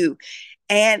we do.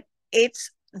 And it's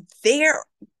their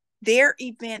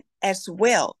event as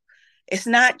well. It's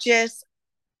not just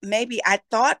maybe I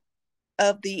thought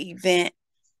of the event,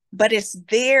 but it's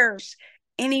theirs.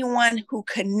 Anyone who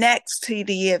connects to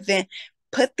the event,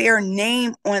 put their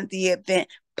name on the event,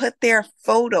 put their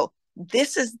photo.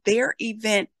 This is their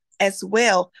event as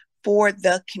well for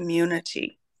the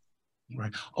community.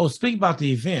 Right. Oh, speaking about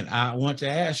the event, I want to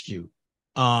ask you,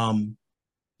 do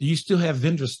you still have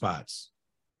vendor spots?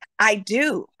 I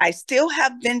do. I still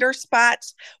have vendor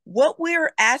spots. What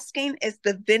we're asking is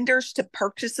the vendors to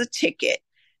purchase a ticket,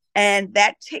 and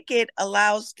that ticket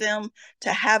allows them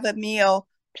to have a meal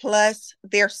plus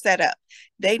their setup.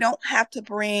 They don't have to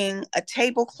bring a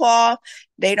tablecloth.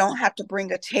 They don't have to bring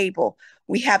a table.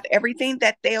 We have everything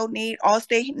that they'll need. All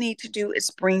they need to do is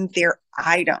bring their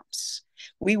items.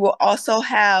 We will also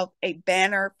have a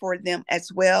banner for them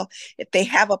as well. If they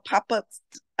have a pop-up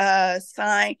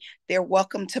sign, they're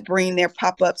welcome to bring their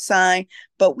pop-up sign,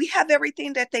 but we have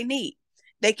everything that they need.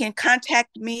 They can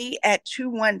contact me at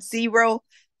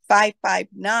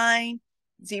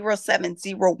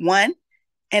 210-559-0701.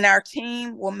 and our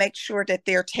team will make sure that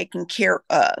they're taken care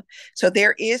of. So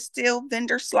there is still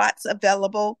vendor slots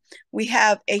available. We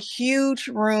have a huge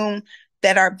room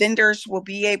that our vendors will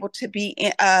be able to be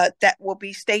in, that will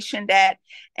be stationed at,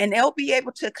 and they'll be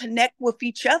able to connect with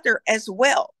each other as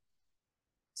well.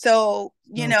 So,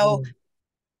 you know,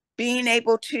 being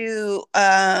able to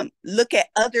look at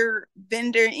other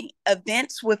vendor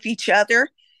events with each other,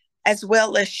 as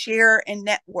well as share and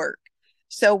network.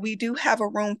 So we do have a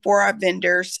room for our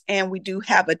vendors, and we do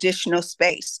have additional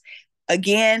space.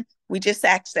 Again, we just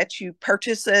ask that you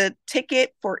purchase a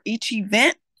ticket for each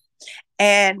event,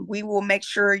 and we will make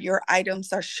sure your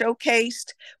items are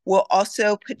showcased. We'll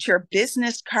also put your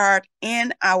business card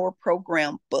in our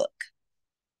program book.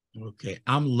 Okay,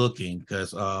 I'm looking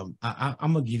because I'm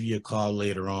gonna give you a call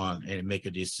later on and make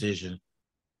a decision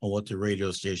on what the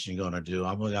radio station is gonna do.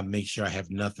 I'm gonna make sure I have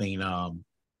nothing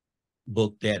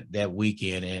booked that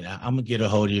weekend, and I'm gonna get a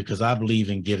hold of you because I believe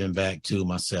in giving back to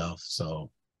myself.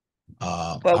 So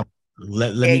Well,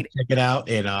 let me check it out,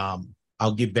 and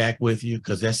I'll get back with you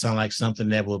because that sounds like something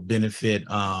that will benefit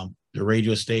the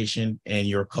radio station and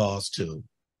your cause too.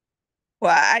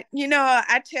 Well, I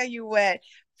tell you what,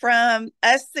 from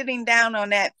us sitting down on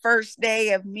that first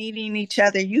day of meeting each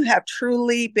other, you have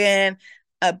truly been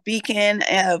a beacon,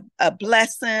 a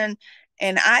blessing.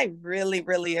 And I really,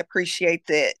 really appreciate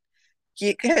that,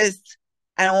 because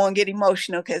I don't want to get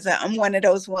emotional because I'm one of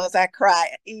those ones I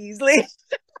cry easily.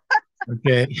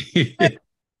 Okay.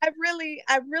 I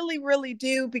really, really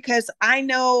do, because I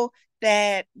know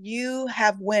that you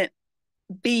have went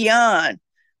beyond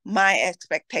my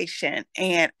expectation,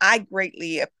 and I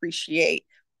greatly appreciate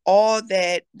all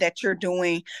that you're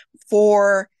doing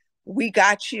for We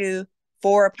Got You,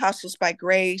 for Apostles by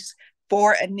Grace,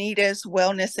 for Anita's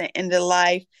Wellness and End of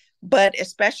Life, but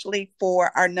especially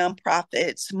for our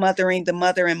nonprofits, Mothering the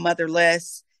Mother and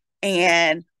Motherless,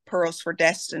 and Pearls for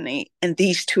Destiny, and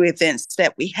these two events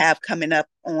that we have coming up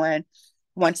on,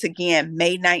 once again,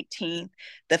 May 19th,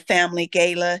 the Family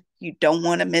Gala. You don't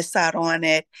want to miss out on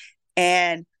it.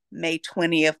 And May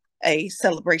 20th, a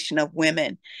celebration of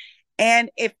women. And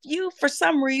if you, for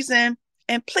some reason,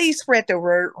 and please spread the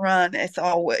word, Ron, as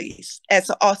always, as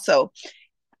also,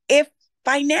 if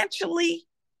financially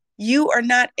you are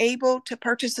not able to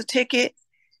purchase a ticket,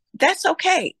 that's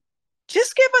okay.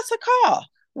 Just give us a call.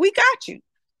 We got you.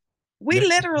 We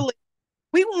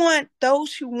want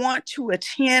those who want to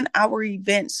attend our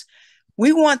events,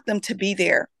 we want them to be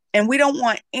there. And we don't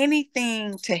want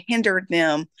anything to hinder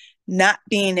them not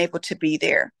being able to be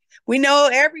there. We know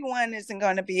everyone isn't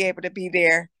going to be able to be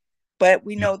there, but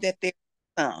we know that there's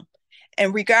some.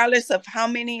 And regardless of how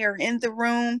many are in the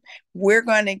room, we're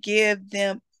going to give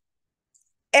them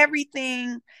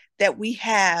everything that we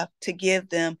have to give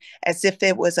them, as if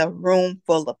it was a room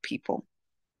full of people.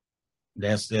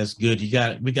 That's good.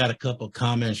 We got a couple of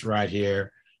comments right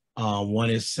here. One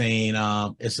is saying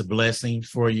it's a blessing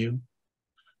for you.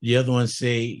 The other one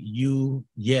say,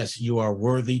 yes, you are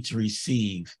worthy to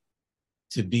receive,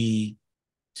 to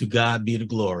God be the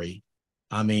glory.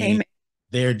 I mean, Amen.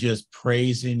 They're just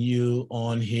praising you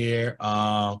on here.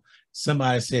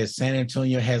 Somebody says San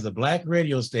Antonio has a Black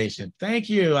radio station. Thank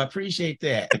you. I appreciate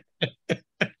that.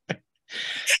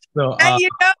 So,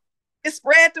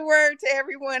 spread the word to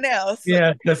everyone else.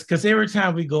 Yeah, because every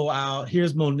time we go out,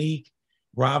 here's Monique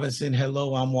Robinson.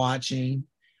 Hello, I'm watching.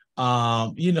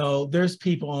 There's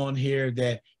people on here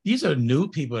these are new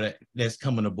people that's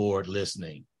coming aboard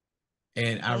listening.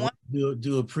 And I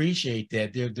do appreciate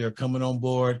that. They're coming on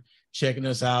board, checking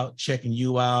us out, checking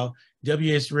you out.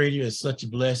 WS Radio is such a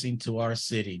blessing to our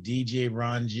city. DJ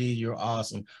Ron G, you're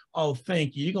awesome. Oh,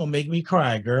 thank you. You're going to make me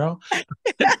cry, girl.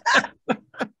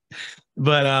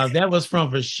 But that was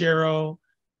from Vashero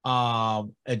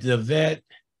at the vet.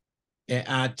 And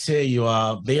I tell you,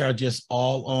 they are just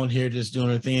all on here just doing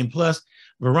their thing. Plus,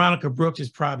 Veronica Brooks is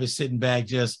probably sitting back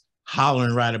just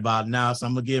hollering right about now. So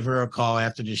I'm going to give her a call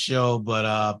after the show.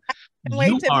 But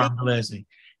you are a blessing.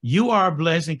 You are a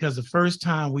blessing, because the first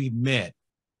time we met,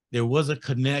 there was a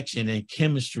connection and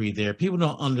chemistry there. People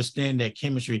don't understand that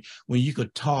chemistry when you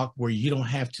could talk where you don't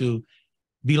have to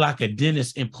be like a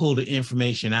dentist and pull the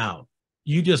information out.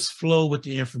 You just flow with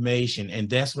the information. And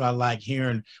that's what I like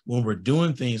hearing when we're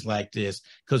doing things like this,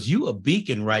 because you a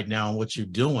beacon right now on what you're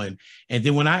doing. And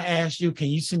then when I asked you, can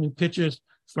you send me pictures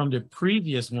from the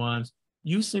previous ones?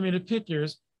 You sent me the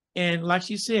pictures. And like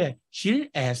she said, she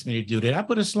didn't ask me to do that. I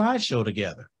put a slideshow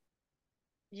together.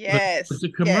 Yes. With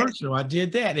the commercial, yes. I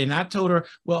did that. And I told her,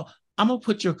 well, I'm going to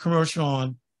put your commercial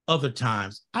on other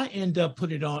times. I end up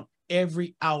putting it on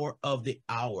every hour of the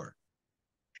hour.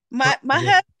 My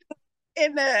husband,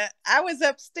 I was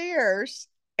upstairs,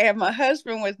 and my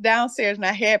husband was downstairs and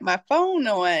I had my phone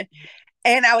on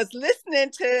and I was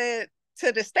listening to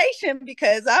the station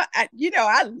because I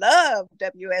love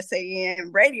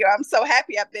WSAN radio. I'm so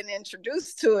happy I've been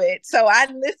introduced to it. So I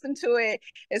listen to it,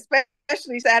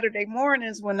 especially Saturday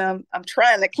mornings when I'm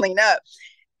trying to clean up.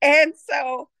 And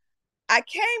so I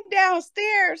came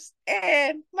downstairs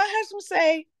and my husband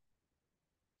say,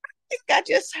 I think I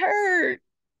just heard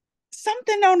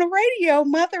something on the radio,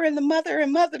 Mother and the Mother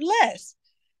and Motherless.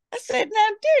 I said, now,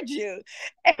 did you?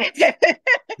 Because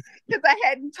I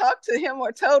hadn't talked to him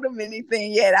or told him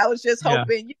anything yet. I was just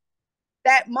hoping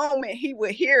that moment he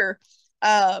would hear.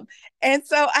 And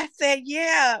so I said,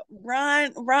 yeah,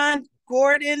 Ron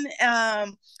Gordon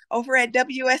over at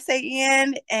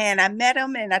WSAN, and I met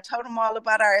him and I told him all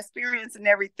about our experience and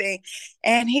everything.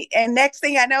 And next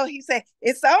thing I know, he said,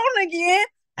 it's on again.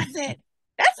 I said,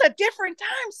 that's a different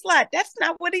time slot. That's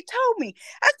not what he told me.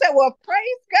 I said, well,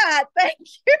 praise God. Thank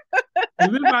you.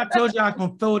 Remember I told you I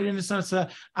can throw it in the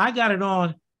sunset. I got it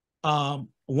on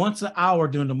once an hour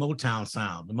during the Motown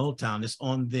sound. The Motown, it's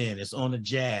on then. It's on the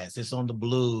jazz. It's on the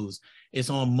blues.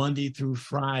 It's on Monday through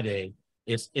Friday.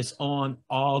 It's on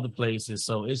all the places.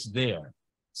 So it's there.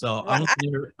 So well,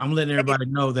 I'm letting everybody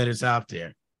know that it's out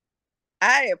there.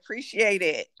 I appreciate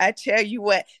it. I tell you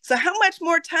what. So how much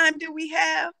more time do we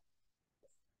have?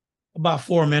 About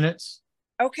 4 minutes.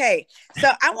 Okay. So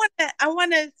I want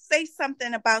to say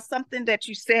something about something that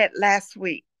you said last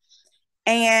week.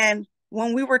 And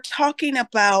when we were talking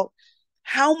about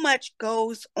how much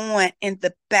goes on in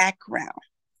the background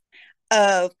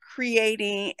of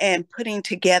creating and putting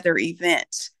together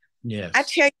events. Yes. I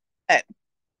tell you what,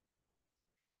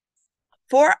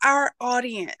 for our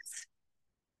audience,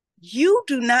 you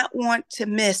do not want to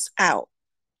miss out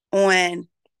on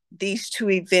these two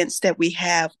events that we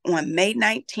have on May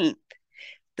 19th,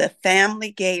 the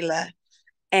Family Gala,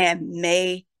 and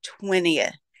May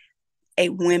 20th, a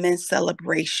women's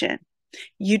celebration.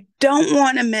 You don't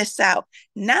want to miss out,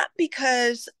 not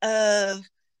because of,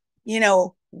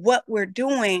 what we're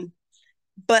doing,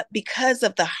 but because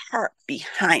of the heart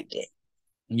behind it.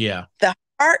 Yeah. The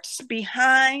hearts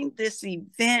behind this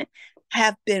event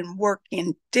have been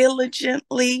working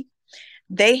diligently.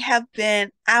 They have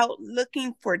been out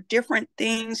looking for different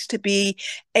things to be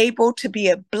able to be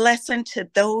a blessing to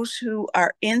those who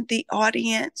are in the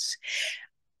audience.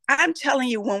 I'm telling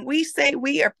you, when we say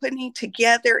we are putting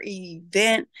together an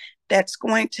event that's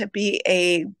going to be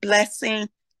a blessing,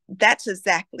 that's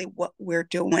exactly what we're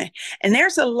doing. And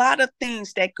there's a lot of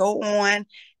things that go on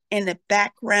in the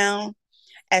background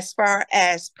as far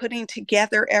as putting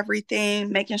together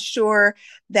everything, making sure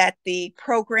that the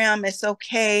program is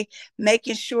okay,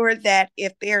 making sure that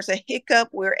if there's a hiccup,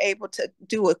 we're able to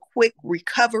do a quick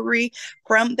recovery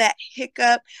from that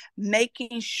hiccup,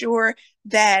 making sure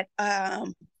that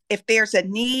if there's a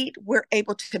need, we're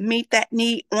able to meet that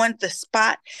need on the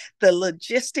spot, the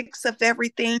logistics of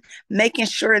everything, making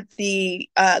sure the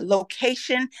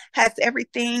location has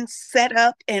everything set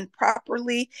up and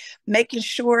properly, making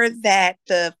sure that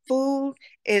the food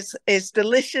is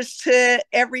delicious to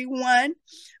everyone.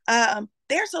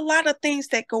 There's a lot of things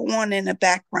that go on in the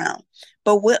background,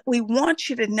 but what we want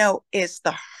you to know is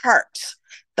the hearts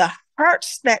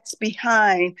that's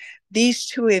behind these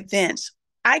two events.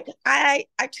 I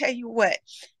tell you what,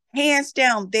 hands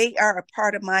down, they are a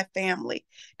part of my family.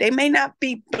 They may not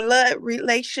be blood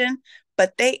relation,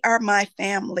 but they are my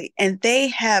family, and they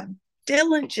have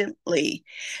diligently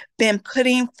been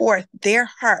putting forth their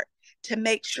heart to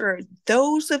make sure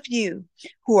those of you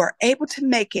who are able to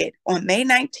make it on May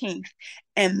 19th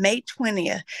and May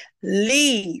 20th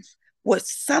leave with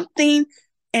something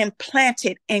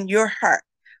implanted in your heart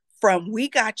from We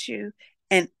Got You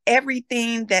and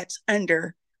everything that's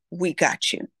under We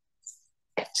Got You.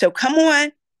 So come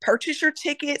on, purchase your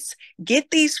tickets,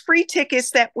 get these free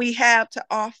tickets that we have to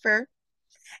offer,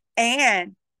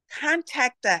 and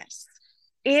contact us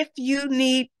if you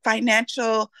need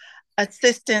financial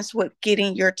assistance with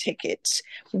getting your tickets.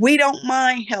 We don't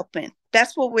mind helping.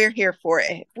 That's what we're here for.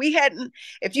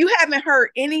 If you haven't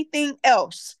heard anything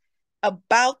else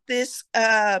about this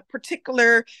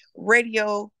particular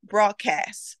radio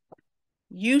broadcast,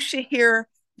 you should hear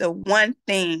the one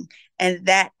thing, and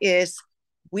that is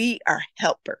we are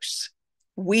helpers.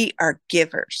 We are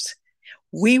givers.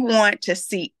 We want to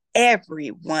see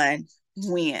everyone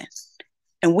win.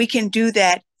 And we can do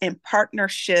that in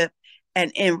partnership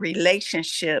and in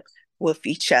relationship with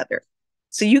each other.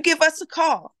 So you give us a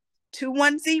call,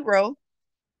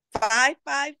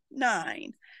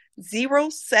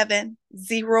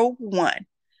 210-559-0701,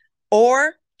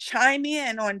 or chime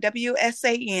in on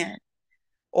WSAN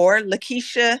or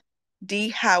LaKeisha D.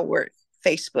 Howard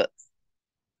Facebook.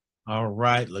 All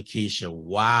right, LaKeisha.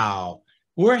 Wow.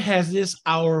 Where has this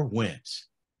hour went?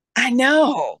 I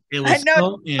know. It was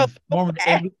so informative.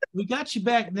 Okay. And we got you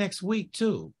back next week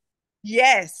too.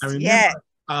 Yes. I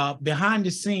remember behind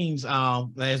the scenes,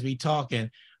 as we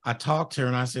talking, I talked to her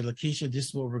and I said, LaKeisha, this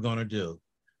is what we're gonna do.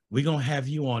 We're gonna have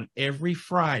you on every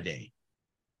Friday.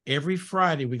 Every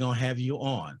Friday, we're gonna have you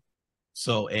on.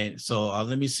 So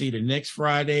let me see. The next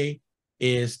Friday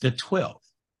is the 12th.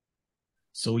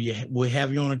 So we'll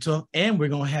have you on the 12th, and we're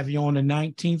gonna have you on the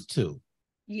 19th too.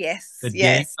 Yes. The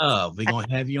day of, we're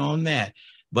gonna have you on that.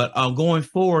 But going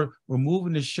forward, we're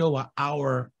moving the show an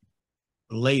hour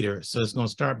later, so it's gonna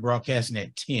start broadcasting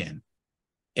at 10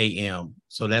 a.m.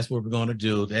 So that's what we're gonna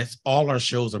do. That's all our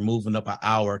shows are moving up an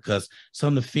hour because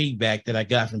some of the feedback that I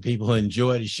got from people who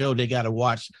enjoy the show, they got to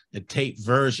watch the tape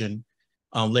version.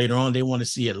 Later on, they want to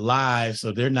see it live,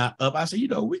 so they're not up. I said,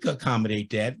 we could accommodate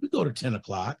that. We go to 10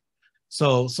 o'clock.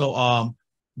 So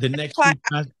the next two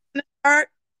times,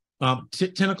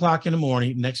 10 o'clock in the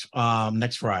morning next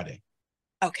Friday.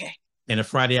 Okay. And the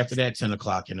Friday after that, 10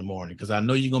 o'clock in the morning. Because I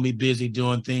know you're going to be busy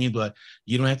doing things, but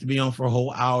you don't have to be on for a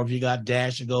whole hour. If you got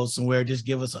dash to go somewhere, just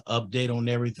give us an update on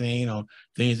everything, on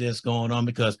things that's going on,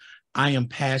 because I am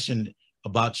passionate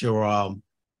about your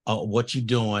what you're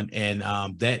doing. And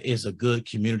that is a good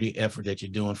community effort that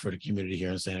you're doing for the community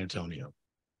here in San Antonio.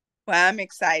 Well, I'm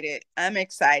excited. I'm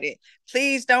excited.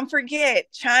 Please don't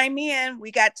forget, chime in.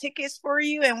 We got tickets for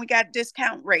you and we got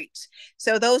discount rates.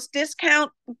 So those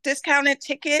discounted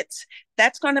tickets,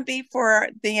 that's going to be for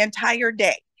the entire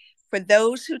day for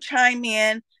those who chime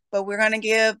in. But we're going to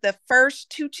give the first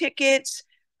 2 tickets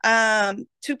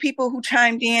to people who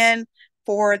chimed in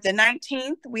for the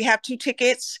 19th. We have 2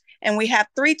 tickets and we have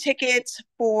 3 tickets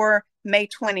for May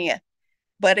 20th.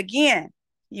 But again,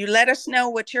 you let us know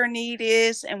what your need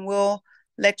is, and we'll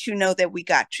let you know that we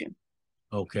got you.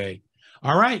 Okay.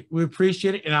 All right. We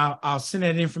appreciate it. And I'll send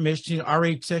that information to you. I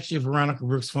already texted you Veronica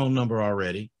Brooks' phone number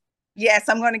already. Yes,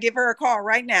 I'm going to give her a call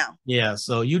right now. Yeah.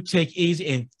 So you take easy,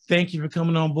 and thank you for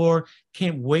coming on board.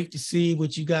 Can't wait to see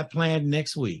what you got planned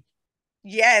next week.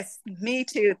 Yes, me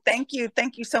too. Thank you.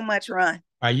 Thank you so much, Ron. All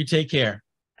right. You take care.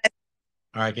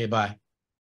 All right. Okay. Bye.